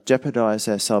believer jeopardize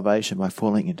their salvation by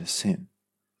falling into sin?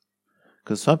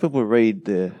 Because some people read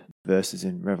the verses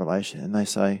in Revelation and they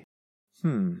say,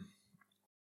 no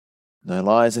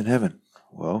liars in heaven.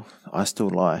 Well, I still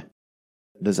lie.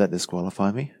 Does that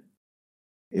disqualify me?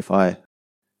 If I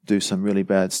do some really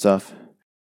bad stuff,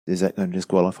 is that going to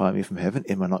disqualify me from heaven?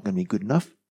 Am I not going to be good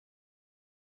enough?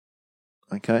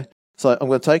 Okay, so I'm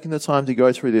going to take the time to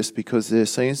go through this because there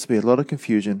seems to be a lot of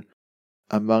confusion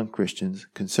among Christians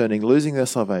concerning losing their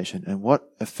salvation and what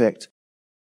effect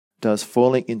does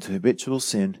falling into habitual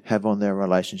sin have on their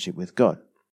relationship with God.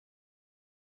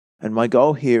 And my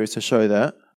goal here is to show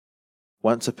that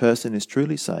once a person is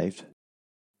truly saved,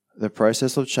 the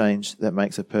process of change that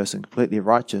makes a person completely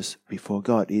righteous before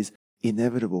God is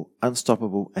inevitable,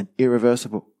 unstoppable, and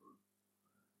irreversible.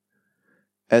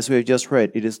 As we have just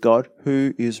read, it is God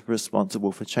who is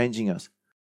responsible for changing us.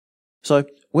 So,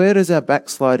 where does our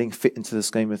backsliding fit into the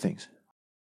scheme of things?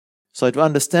 So, to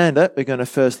understand it, we're going to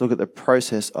first look at the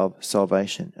process of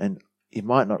salvation. And you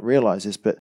might not realize this,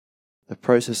 but the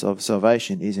process of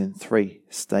salvation is in 3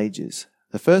 stages.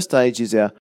 The first stage is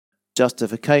our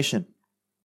justification.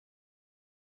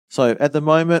 So, at the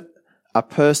moment a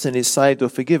person is saved or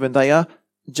forgiven, they are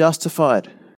justified.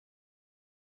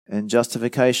 And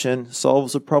justification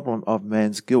solves the problem of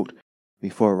man's guilt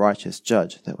before a righteous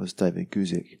judge. That was David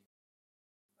Guzik.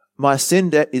 My sin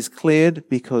debt is cleared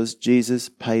because Jesus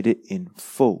paid it in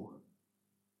full.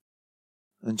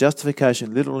 And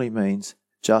justification literally means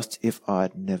just if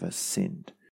I'd never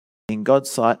sinned. In God's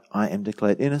sight, I am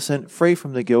declared innocent, free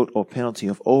from the guilt or penalty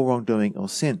of all wrongdoing or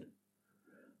sin.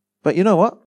 But you know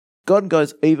what? God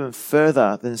goes even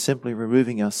further than simply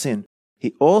removing our sin.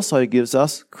 He also gives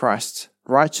us Christ's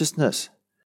righteousness.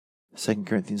 2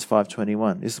 Corinthians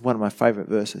 5:21. This is one of my favourite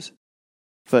verses.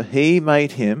 For he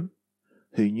made him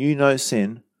who knew no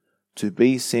sin to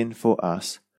be sin for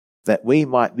us, that we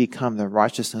might become the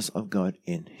righteousness of God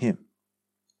in him.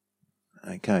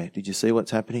 Okay, did you see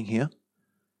what's happening here?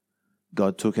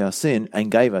 God took our sin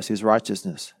and gave us his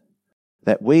righteousness.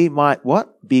 That we might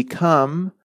what?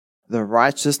 Become the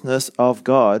righteousness of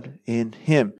God in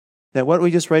him. Now what we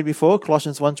just read before,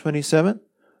 Colossians 1:27,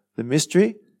 the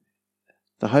mystery,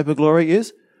 the hope of glory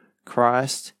is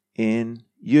Christ in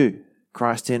you,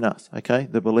 Christ in us, okay,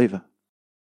 the believer.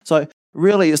 So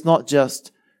really it's not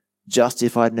just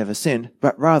if I'd never sinned,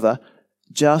 but rather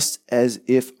just as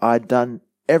if I'd done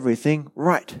everything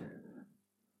right.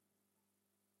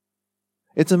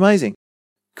 It's amazing.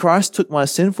 Christ took my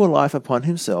sinful life upon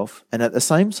himself and at the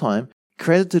same time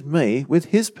credited me with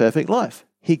his perfect life.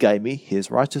 He gave me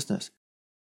his righteousness.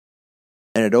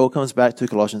 And it all comes back to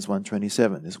Colossians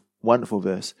 1:27, this wonderful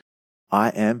verse. I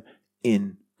am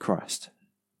in Christ.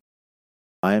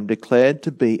 I am declared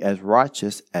to be as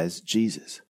righteous as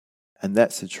Jesus. And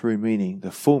that's the true meaning,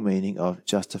 the full meaning of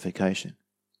justification.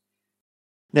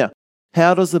 Now,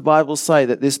 how does the Bible say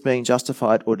that this being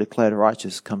justified or declared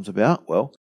righteous comes about?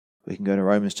 Well, we can go to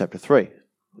Romans chapter 3.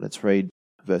 Let's read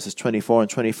verses 24 and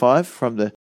 25 from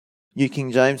the New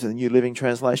King James and the New Living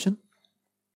Translation.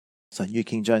 So New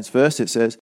King James first, it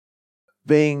says,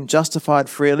 being justified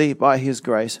freely by his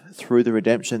grace through the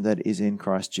redemption that is in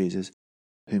Christ Jesus,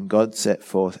 whom God set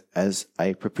forth as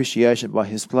a propitiation by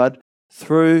his blood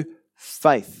through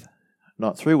faith,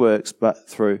 not through works, but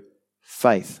through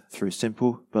faith, through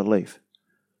simple belief.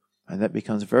 And that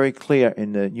becomes very clear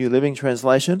in the New Living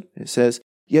Translation. It says,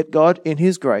 yet God in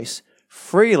his grace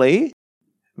freely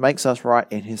makes us right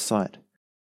in his sight.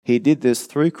 He did this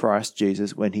through Christ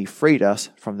Jesus when he freed us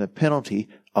from the penalty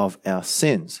of our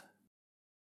sins.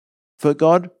 For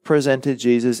God presented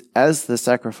Jesus as the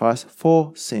sacrifice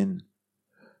for sin.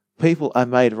 People are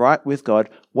made right with God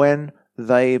when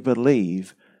they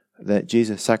believe that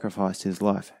Jesus sacrificed his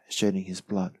life, shedding his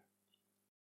blood.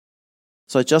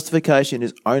 So justification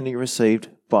is only received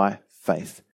by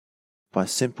faith, by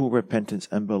simple repentance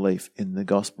and belief in the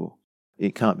gospel.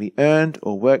 It can't be earned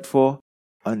or worked for,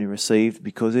 only received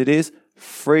because it is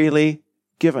freely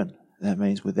given. That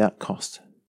means without cost.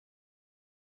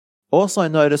 Also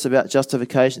notice about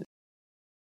justification,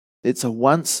 it's a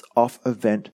once-off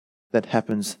event that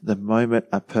happens the moment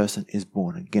a person is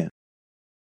born again.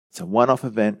 It's a one-off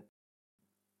event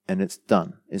and it's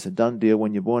done. It's a done deal.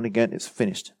 When you're born again, it's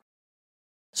finished.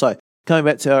 So, coming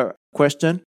back to our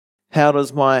question, how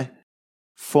does my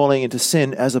falling into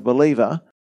sin as a believer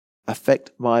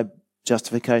affect my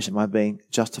justification, my being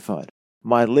justified,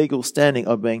 my legal standing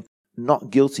of being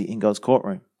not guilty in God's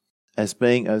courtroom, as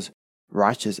being as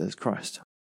righteous as Christ?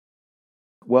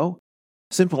 Well,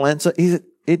 simple answer is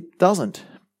it doesn't.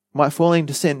 My falling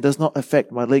into sin does not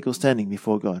affect my legal standing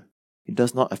before God. It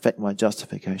does not affect my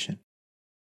justification.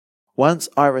 Once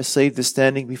I receive the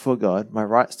standing before God, my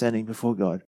right standing before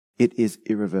God, it is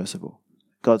irreversible.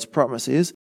 God's promise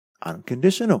is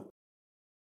unconditional.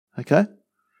 Okay?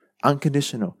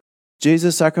 Unconditional.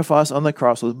 Jesus' sacrifice on the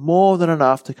cross was more than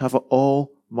enough to cover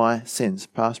all my sins,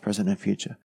 past, present, and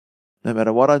future. No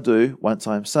matter what I do, once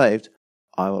I am saved,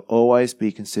 I will always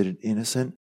be considered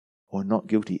innocent or not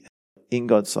guilty in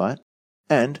God's sight,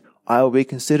 and I will be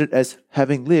considered as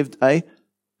having lived a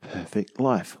perfect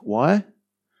life. Why?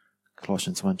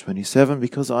 Colossians 1:27,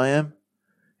 because I am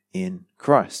in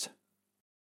Christ.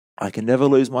 I can never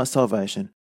lose my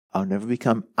salvation. I'll never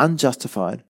become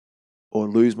unjustified or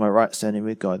lose my right standing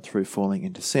with God through falling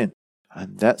into sin.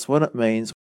 And that's what it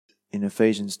means in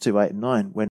Ephesians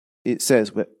 2:8-9 when it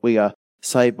says we are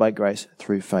saved by grace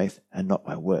through faith and not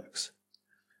by works.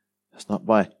 It's not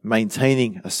by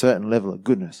maintaining a certain level of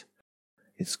goodness.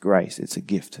 It's grace. It's a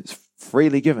gift. It's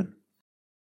freely given.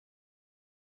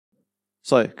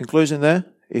 So, conclusion there,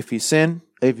 if you sin,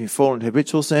 even if you fall into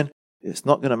habitual sin, it's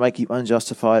not going to make you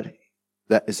unjustified.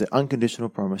 That is an unconditional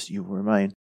promise. You will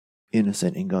remain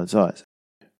innocent in God's eyes.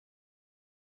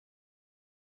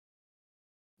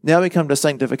 Now we come to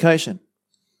sanctification.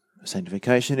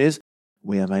 Sanctification is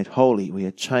we are made holy. We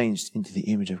are changed into the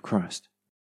image of Christ.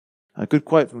 A good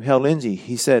quote from Hal Lindsey.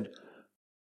 He said,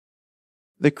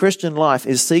 "The Christian life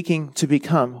is seeking to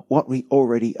become what we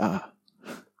already are."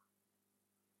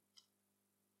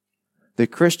 The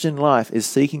Christian life is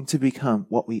seeking to become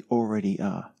what we already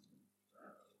are.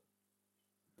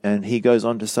 And he goes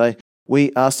on to say,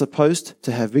 we are supposed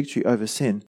to have victory over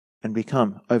sin and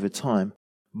become, over time,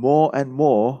 more and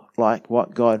more like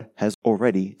what God has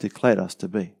already declared us to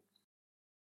be.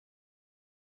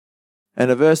 And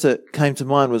a verse that came to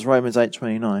mind was Romans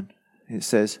 8:29. It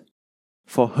says,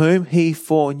 "For whom he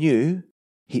foreknew,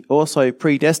 he also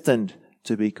predestined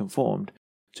to be conformed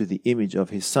to the image of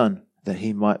his Son, that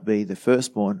he might be the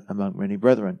firstborn among many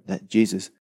brethren," that Jesus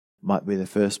might be the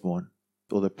firstborn,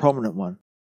 or the prominent one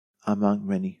among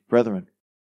many brethren.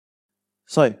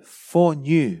 So,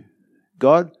 foreknew.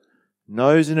 God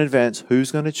knows in advance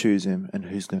who's going to choose him and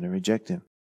who's going to reject him.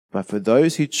 But for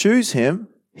those who choose him,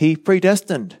 he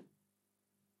predestined.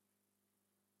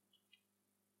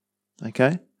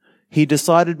 Okay? He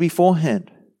decided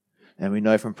beforehand. And we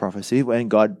know from prophecy, when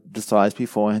God decides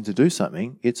beforehand to do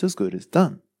something, it's as good as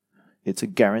done. It's a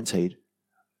guaranteed,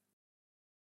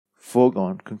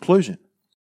 foregone conclusion.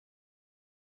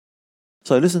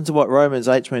 So listen to what Romans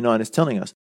 8:29 is telling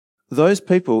us. Those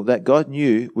people that God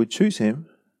knew would choose him,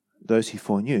 those he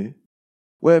foreknew,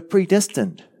 were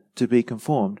predestined to be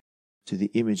conformed to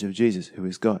the image of Jesus, who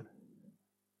is God.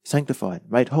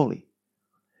 Sanctified, made holy.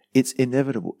 It's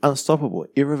inevitable, unstoppable,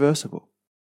 irreversible.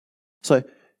 So,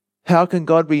 how can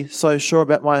God be so sure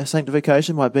about my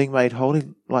sanctification by being made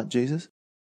holy like Jesus?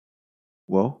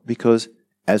 Well, because,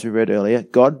 as we read earlier,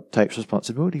 God takes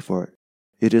responsibility for it.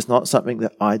 It is not something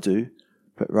that I do,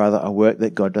 but rather a work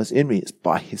that God does in me. It's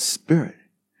by his Spirit.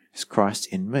 It's Christ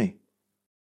in me.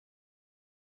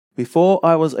 Before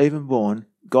I was even born,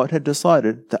 God had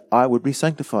decided that I would be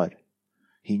sanctified.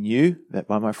 He knew that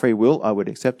by my free will I would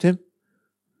accept him.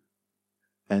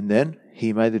 And then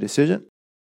he made the decision,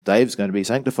 Dave's going to be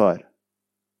sanctified.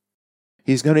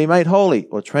 He's going to be made holy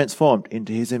or transformed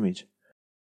into his image.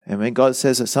 And when God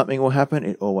says that something will happen,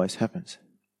 it always happens.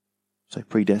 So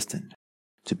predestined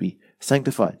to be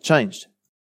sanctified, changed.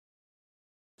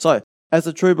 So, as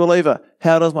a true believer,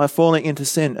 how does my falling into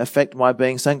sin affect my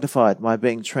being sanctified, my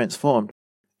being transformed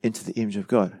into the image of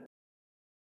God?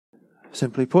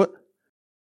 Simply put,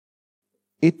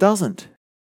 it doesn't.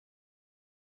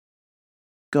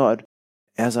 God,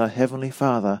 as our Heavenly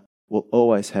Father, will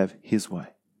always have his way.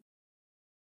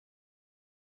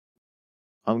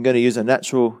 I'm going to use a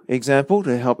natural example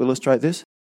to help illustrate this.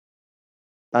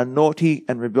 A naughty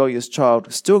and rebellious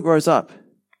child still grows up,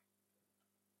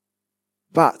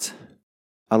 but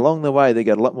along the way they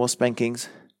get a lot more spankings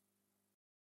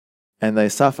and they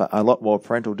suffer a lot more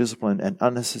parental discipline and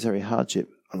unnecessary hardship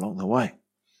along the way.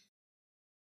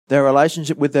 Their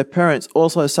relationship with their parents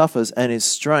also suffers and is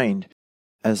strained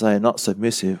as they are not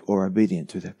submissive or obedient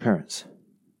to their parents.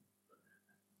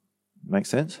 Make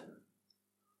sense?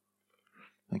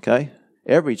 Okay?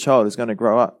 Every child is going to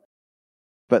grow up,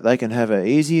 but they can have an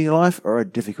easy life or a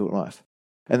difficult life.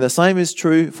 And the same is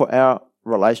true for our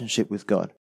relationship with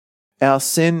God. Our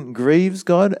sin grieves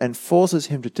God and forces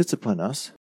him to discipline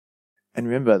us. And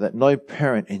remember that no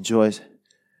parent enjoys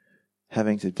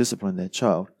having to discipline their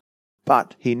child.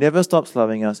 But He never stops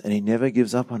loving us and He never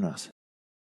gives up on us.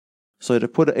 So to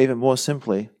put it even more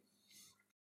simply,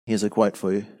 here's a quote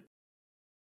for you.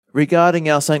 Regarding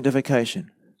our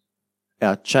sanctification,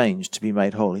 our change to be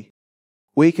made holy,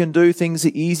 we can do things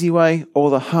the easy way or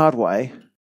the hard way,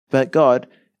 but God,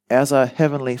 as our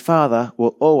Heavenly Father,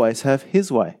 will always have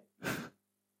His way.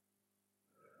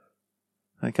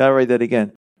 Okay, I'll read that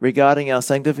again. Regarding our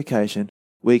sanctification,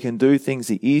 we can do things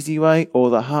the easy way or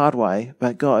the hard way,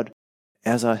 but God,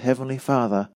 as our Heavenly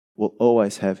Father, will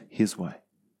always have His way.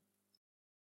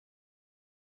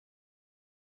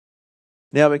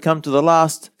 Now we come to the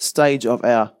last stage of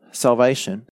our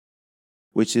salvation,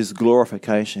 which is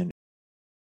glorification.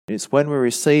 It's when we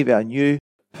receive our new,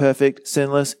 perfect,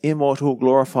 sinless, immortal,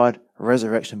 glorified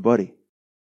resurrection body.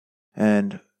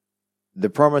 And the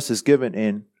promise is given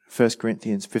in 1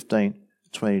 Corinthians 15,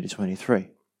 20-23.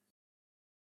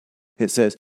 It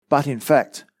says, "But in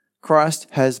fact, Christ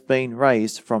has been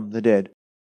raised from the dead.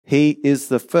 He is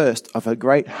the first of a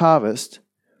great harvest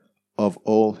of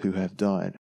all who have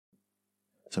died."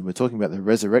 So we're talking about the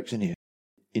resurrection here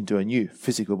into a new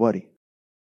physical body.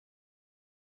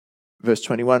 Verse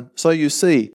 21, "So you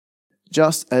see,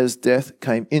 just as death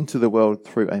came into the world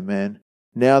through a man,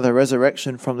 now the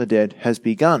resurrection from the dead has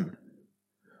begun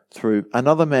through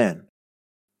another man.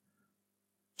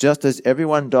 Just as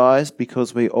everyone dies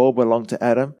because we all belong to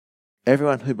Adam,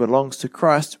 everyone who belongs to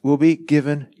Christ will be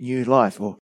given new life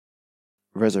or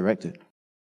resurrected.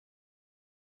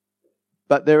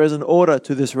 But there is an order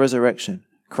to this resurrection.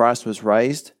 Christ was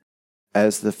raised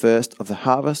as the first of the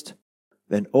harvest.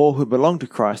 Then all who belong to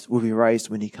Christ will be raised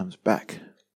when He comes back."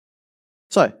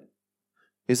 So,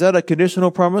 is that a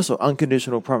conditional promise or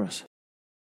unconditional promise?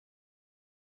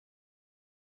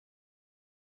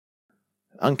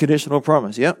 Unconditional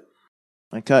promise, yep.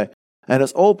 Okay. And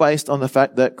it's all based on the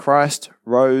fact that Christ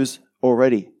rose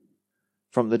already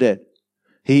from the dead.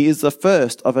 He is the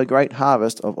first of a great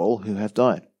harvest of all who have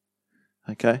died.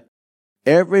 Okay.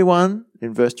 Everyone,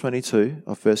 in verse 22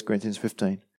 of 1 Corinthians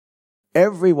 15,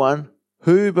 everyone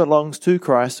who belongs to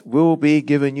Christ will be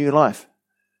given new life,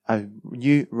 a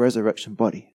new resurrection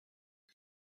body.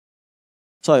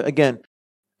 So again,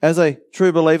 as a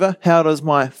true believer, how does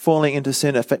my falling into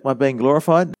sin affect my being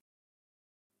glorified?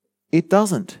 It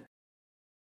doesn't.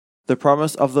 The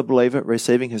promise of the believer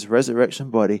receiving his resurrection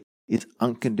body is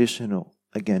unconditional.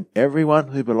 Again, everyone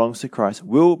who belongs to Christ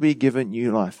will be given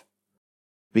new life.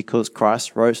 Because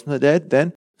Christ rose from the dead,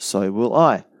 then so will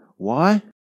I. Why?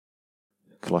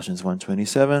 Colossians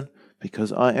 1:27,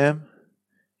 because I am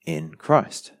in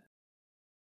Christ.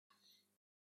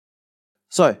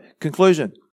 So,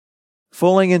 conclusion.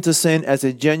 Falling into sin as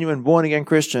a genuine born-again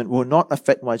Christian will not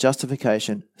affect my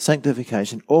justification,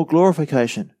 sanctification, or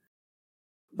glorification.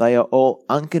 They are all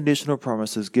unconditional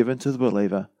promises given to the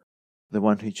believer, the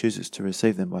one who chooses to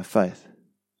receive them by faith.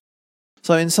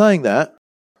 So in saying that,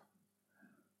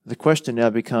 the question now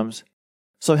becomes,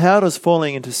 so how does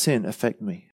falling into sin affect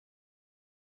me?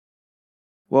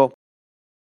 Well,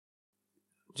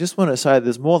 just want to say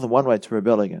there's more than one way to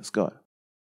rebel against God.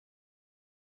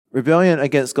 Rebellion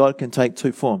against God can take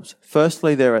two forms.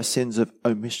 Firstly, there are sins of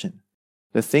omission,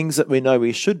 the things that we know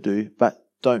we should do but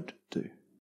don't do.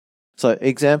 So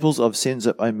examples of sins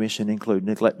of omission include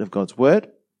neglect of God's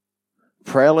word,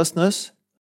 prayerlessness,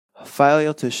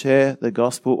 failure to share the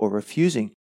gospel or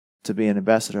refusing to be an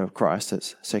ambassador of Christ,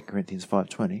 that's 2 Corinthians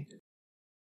 5:20,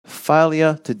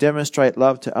 failure to demonstrate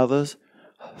love to others,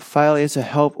 failure to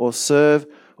help or serve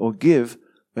or give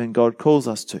when God calls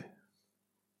us to.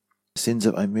 Sins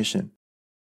of omission,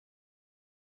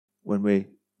 when we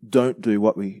don't do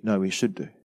what we know we should do.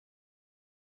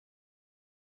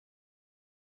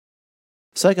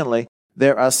 Secondly,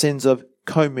 there are sins of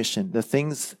commission, the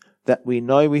things that we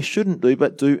know we shouldn't do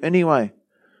but do anyway,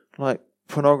 like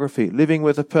pornography, living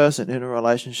with a person in a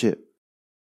relationship,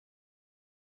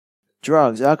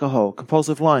 drugs, alcohol,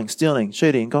 compulsive lying, stealing,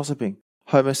 cheating, gossiping,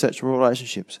 homosexual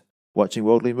relationships, watching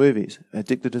worldly movies,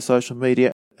 addicted to social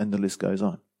media, and the list goes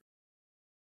on.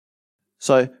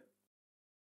 So,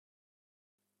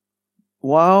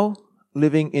 while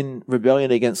living in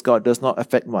rebellion against God does not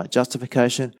affect my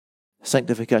justification,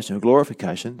 sanctification, or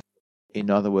glorification, in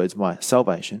other words, my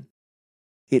salvation,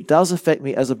 it does affect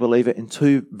me as a believer in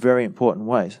two very important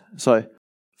ways. So,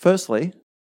 firstly,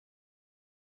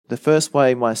 the first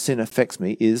way my sin affects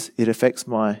me is it affects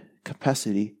my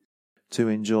capacity to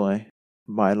enjoy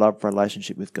my love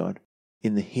relationship with God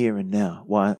in the here and now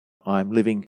while I'm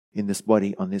living in this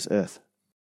body on this earth.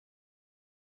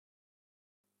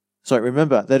 So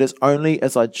remember that it's only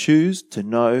as I choose to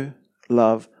know,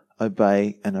 love,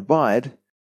 obey, and abide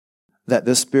that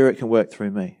the Spirit can work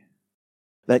through me.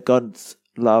 that God's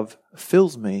love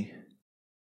fills me,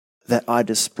 that I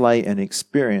display and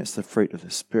experience the fruit of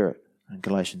the Spirit. In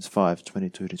Galatians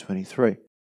 5:22-23.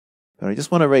 But I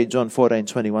just want to read John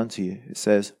 14:21 to you. It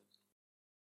says,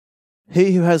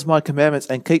 "He who has my commandments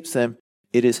and keeps them,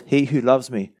 it is he who loves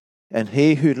me. And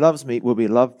he who loves me will be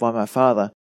loved by my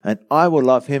Father, and I will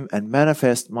love him and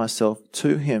manifest myself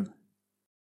to him."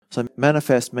 So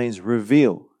manifest means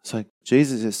reveal. So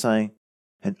Jesus is saying,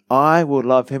 and I will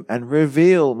love him and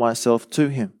reveal myself to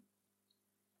him.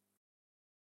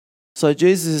 So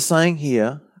Jesus is saying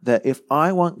here that if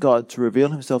I want God to reveal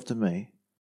himself to me,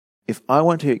 if I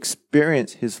want to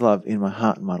experience his love in my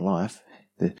heart and my life,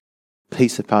 the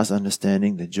peace that passes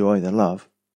understanding, the joy, the love,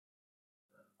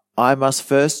 I must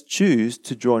first choose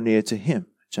to draw near to him.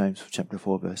 James chapter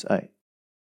 4 verse 8.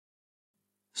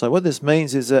 So what this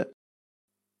means is that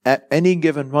at any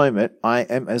given moment, I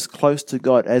am as close to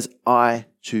God as I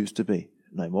choose to be.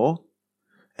 No more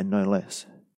and no less.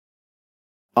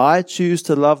 I choose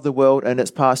to love the world and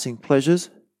its passing pleasures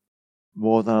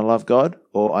more than I love God,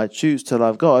 or I choose to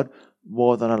love God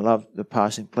more than I love the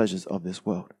passing pleasures of this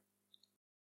world.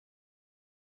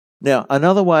 Now,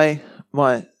 another way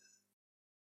my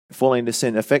falling into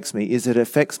sin affects me is it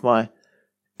affects my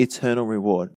eternal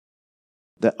reward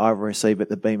that I will receive at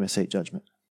the Bema Seat judgment.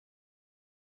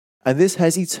 And this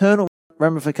has eternal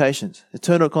ramifications,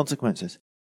 eternal consequences,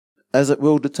 as it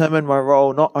will determine my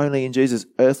role not only in Jesus'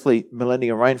 earthly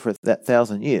millennial reign for that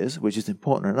 1,000 years, which is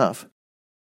important enough,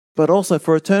 but also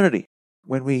for eternity,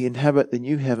 when we inhabit the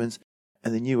new heavens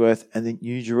and the new earth and the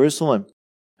new Jerusalem.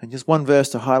 And just one verse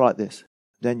to highlight this,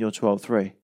 Daniel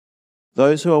 12:3.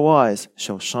 "Those who are wise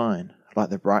shall shine like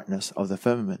the brightness of the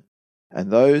firmament,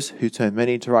 and those who turn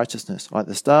many to righteousness like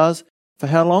the stars, for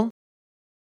how long?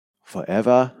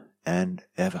 Forever and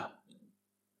ever."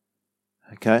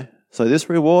 Okay? So this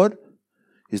reward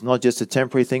is not just a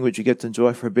temporary thing which you get to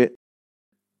enjoy for a bit,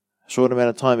 short amount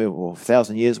of time, or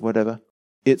 1,000 years, whatever.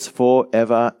 It's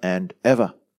forever and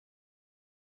ever.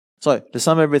 So, to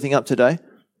sum everything up today,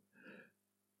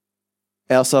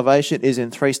 our salvation is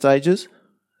in 3 stages.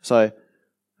 So,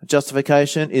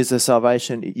 justification is the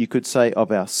salvation, you could say,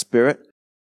 of our spirit.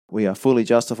 We are fully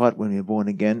justified when we are born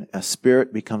again. Our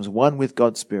spirit becomes one with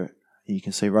God's Spirit. You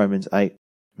can see Romans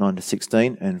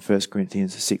 8:9-16 and 1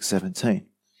 Corinthians 6:17.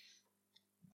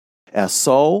 Our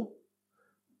soul,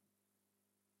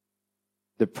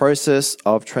 the process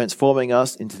of transforming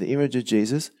us into the image of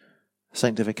Jesus,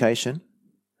 sanctification,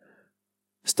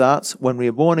 starts when we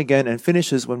are born again and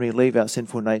finishes when we leave our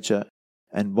sinful nature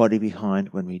and body behind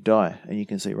when we die. And you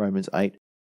can see Romans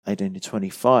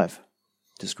 8:18-25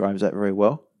 describes that very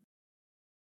well.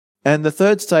 And the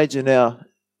third stage in our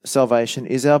salvation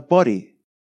is our body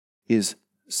is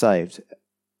saved.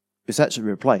 It's actually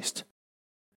replaced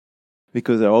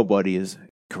because our old body is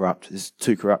corrupt, is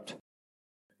too corrupt.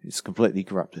 It's completely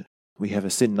corrupted. We have a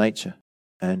sin nature.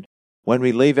 And when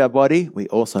we leave our body, we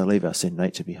also leave our sin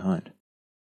nature behind.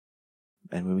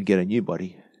 And when we get a new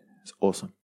body, it's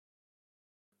awesome.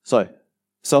 So,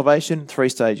 salvation, 3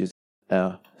 stages.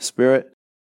 Our spirit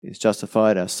is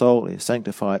justified, our soul is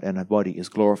sanctified, and our body is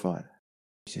glorified.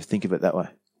 Just think of it that way.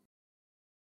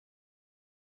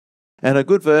 And a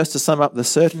good verse to sum up the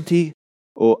certainty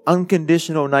or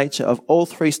unconditional nature of all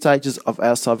 3 stages of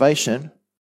our salvation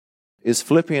is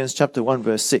Philippians chapter 1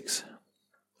 verse 6.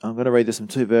 I'm going to read this in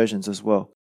 2 versions as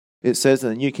well. It says in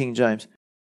the New King James,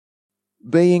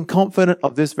 "Being confident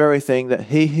of this very thing, that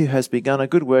he who has begun a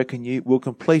good work in you will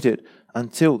complete it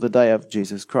until the day of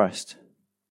Jesus Christ."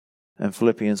 And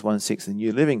Philippians 1:6, the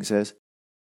New Living says,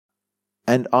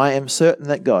 "And I am certain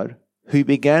that God, who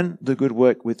began the good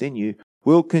work within you,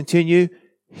 will continue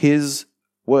his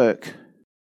work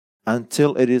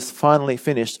until it is finally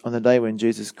finished on the day when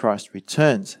Jesus Christ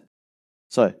returns."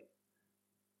 So,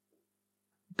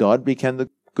 God began the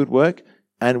good work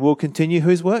and will continue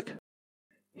whose work?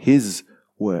 His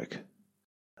work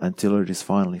until it is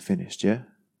finally finished, yeah?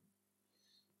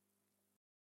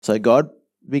 So God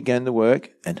began the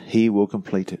work and he will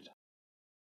complete it.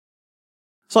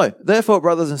 So, therefore,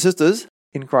 brothers and sisters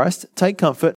in Christ, take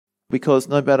comfort, because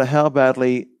no matter how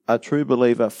badly a true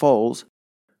believer falls,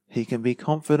 he can be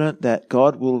confident that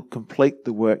God will complete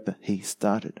the work that he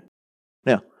started.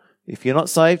 Now, if you're not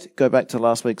saved, go back to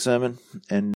last week's sermon,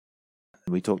 and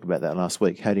we talked about that last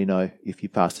week. How do you know if you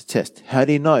passed a test? How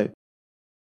do you know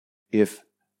if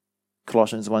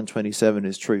Colossians 1:27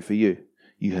 is true for you?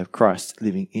 You have Christ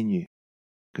living in you.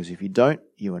 Because if you don't,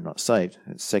 you are not saved.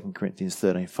 It's 2 Corinthians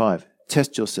 13:5.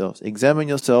 Test yourselves. Examine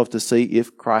yourselves to see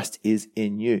if Christ is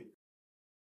in you.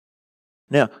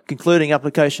 Now, concluding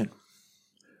application.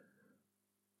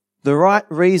 The right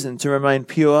reason to remain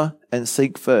pure and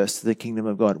seek first the kingdom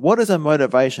of God. What is a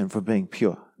motivation for being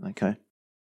pure? Okay.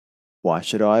 Why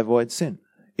should I avoid sin?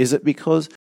 Is it because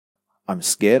I'm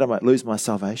scared I might lose my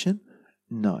salvation?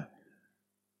 No.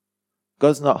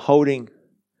 God's not holding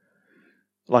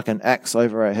like an axe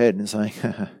over our head and saying,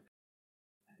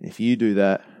 if you do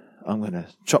that, I'm going to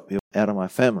chop you out of my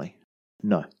family.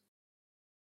 No.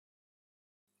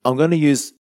 I'm going to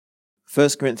use 1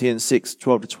 Corinthians 6,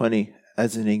 12 to 20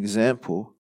 as an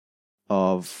example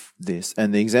of this.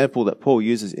 And the example that Paul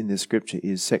uses in this scripture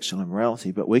is sexual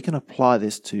immorality, but we can apply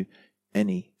this to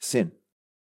any sin.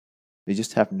 It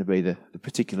just happened to be the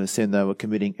particular sin they were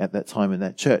committing at that time in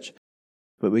that church.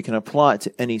 But we can apply it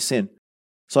to any sin.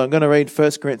 So I'm going to read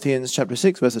 1 Corinthians chapter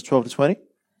 6, verses 12 to 20,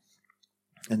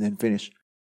 and then finish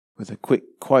with a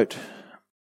quick quote.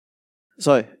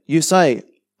 So, you say,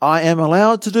 I am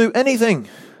allowed to do anything,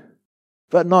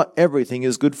 but not everything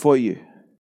is good for you.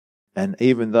 And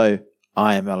even though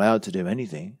I am allowed to do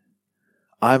anything,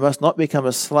 I must not become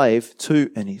a slave to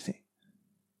anything.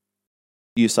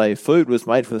 You say food was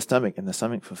made for the stomach and the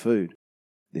stomach for food.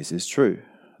 This is true,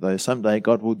 though someday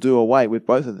God will do away with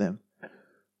both of them.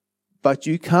 But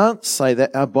you can't say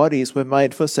that our bodies were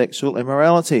made for sexual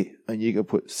immorality. And you can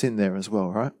put sin there as well,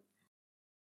 right?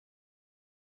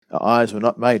 Our eyes were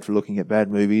not made for looking at bad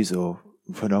movies or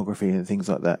pornography and things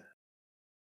like that.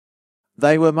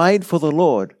 They were made for the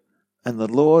Lord, and the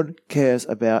Lord cares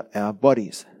about our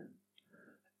bodies.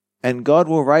 And God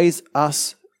will raise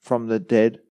us from the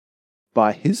dead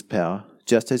by His power,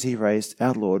 just as He raised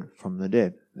our Lord from the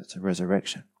dead. That's a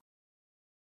resurrection.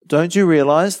 Don't you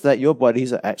realize that your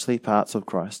bodies are actually parts of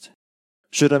Christ?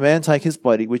 Should a man take his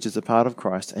body, which is a part of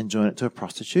Christ, and join it to a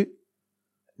prostitute?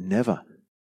 Never.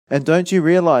 And don't you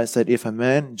realize that if a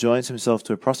man joins himself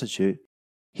to a prostitute,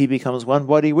 he becomes one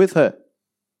body with her?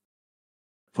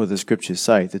 For the scriptures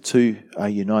say, the two are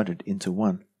united into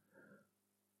one.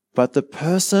 But the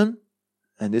person,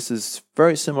 and this is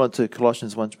very similar to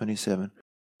Colossians 1:27,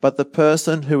 but the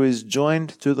person who is joined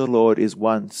to the Lord is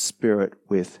one spirit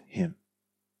with Him.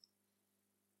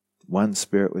 One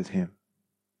spirit with Him.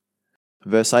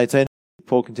 Verse 18,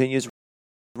 Paul continues,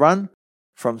 run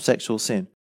from sexual sin.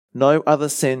 No other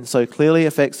sin so clearly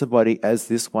affects the body as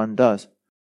this one does.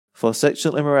 For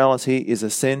sexual immorality is a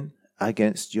sin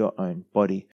against your own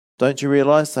body. Don't you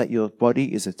realize that your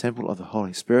body is a temple of the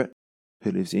Holy Spirit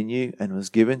who lives in you and was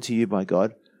given to you by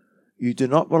God? You do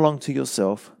not belong to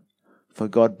yourself, for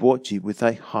God bought you with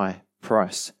a high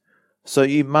price. So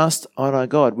you must honor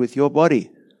God with your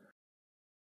body.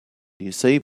 Do you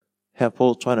see how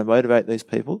Paul's trying to motivate these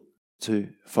people to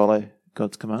follow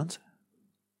God's commands?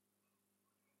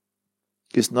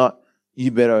 It's not,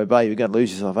 you better obey, you're going to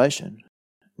lose your salvation.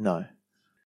 No.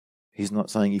 He's not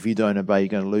saying if you don't obey, you're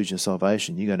going to lose your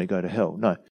salvation, you're going to go to hell.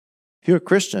 No. If you're a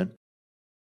Christian,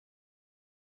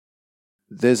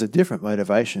 there's a different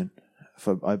motivation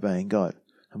for obeying God.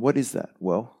 And what is that?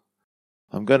 Well,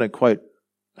 I'm going to quote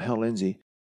Hal Lindsey.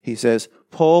 He says,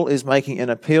 Paul is making an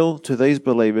appeal to these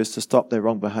believers to stop their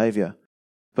wrong behavior.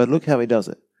 But look how he does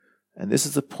it. And this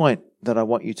is the point that I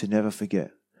want you to never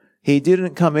forget. He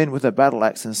didn't come in with a battle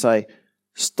axe and say,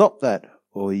 stop that,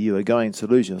 or you are going to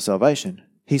lose your salvation.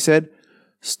 He said,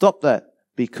 stop that,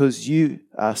 because you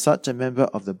are such a member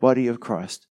of the body of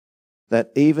Christ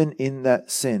that even in that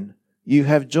sin, you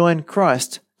have joined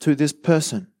Christ to this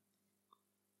person.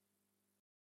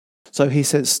 So he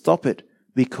says, stop it,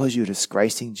 because you're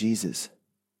disgracing Jesus.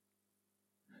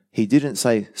 He didn't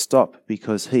say stop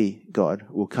because He, God,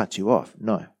 will cut you off.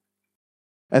 No.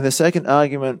 And the second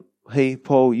argument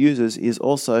Paul uses is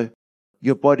also,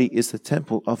 your body is the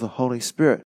temple of the Holy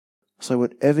Spirit. So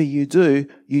whatever you do,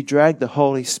 you drag the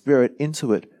Holy Spirit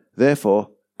into it.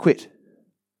 Therefore, quit.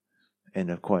 End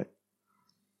of quote.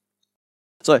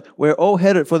 So we're all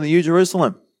headed for the New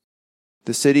Jerusalem,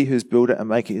 the city whose builder and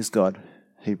maker is God.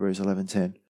 Hebrews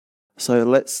 11:10. So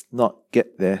let's not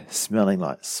get there smelling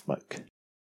like smoke.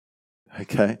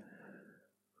 Okay?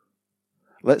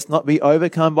 Let's not be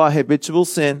overcome by habitual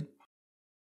sin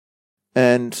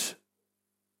and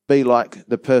be like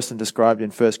the person described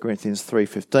in 1 Corinthians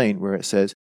 3:15, where it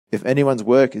says, if anyone's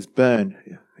work is burned,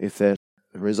 if the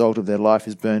result of their life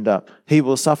is burned up, he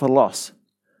will suffer loss,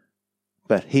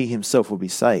 but he himself will be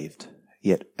saved,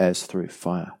 yet as through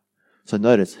fire. So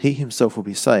notice, he himself will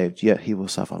be saved, yet he will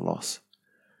suffer loss.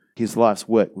 His life's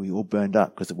work will be all burned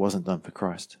up because it wasn't done for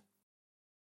Christ.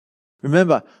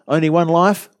 Remember, only one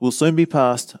life will soon be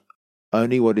past.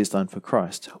 Only what is done for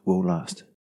Christ will last.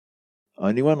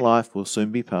 Only one life will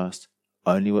soon be past.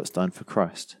 Only what's done for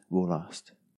Christ will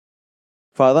last.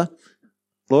 Father,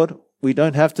 Lord, we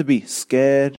don't have to be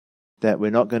scared that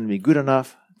we're not going to be good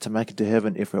enough to make it to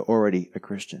heaven if we're already a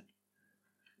Christian,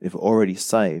 if we're already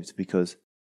saved, because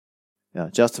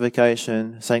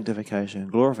justification, sanctification,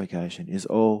 glorification is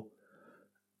all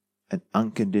an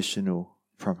unconditional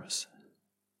promise.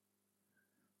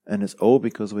 And it's all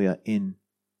because we are in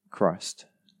Christ.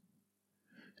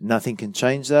 Nothing can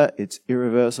change that. It's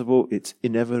irreversible. It's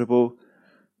inevitable.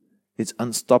 It's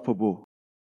unstoppable.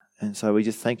 And so we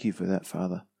just thank you for that,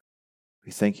 Father.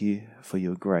 We thank you for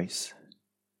your grace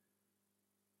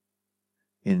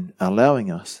in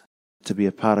allowing us to be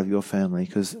a part of your family,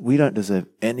 because we don't deserve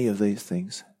any of these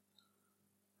things.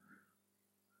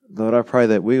 Lord, I pray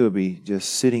that we will be just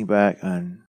sitting back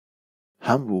and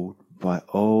humbled by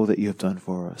all that you have done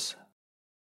for us.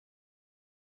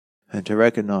 And to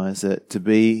recognize that to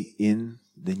be in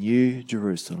the New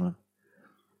Jerusalem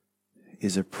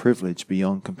is a privilege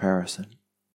beyond comparison.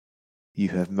 You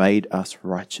have made us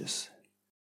righteous.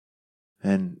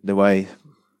 And the way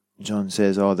John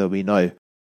says, there'll be no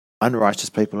unrighteous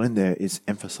people in there, is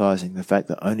emphasizing the fact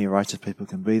that only righteous people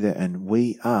can be there, and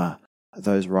we are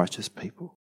those righteous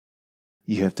people.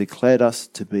 You have declared us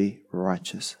to be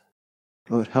righteous.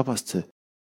 Lord, help us to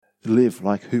live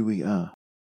like who we are,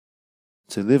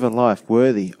 to live a life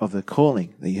worthy of the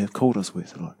calling that you have called us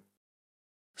with, Lord.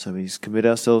 So we just commit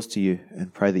ourselves to you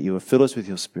and pray that you will fill us with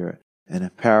your Spirit and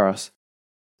empower us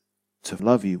to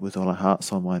love you with all our heart,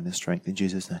 soul, mind, and strength. In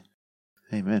Jesus' name,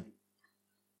 amen.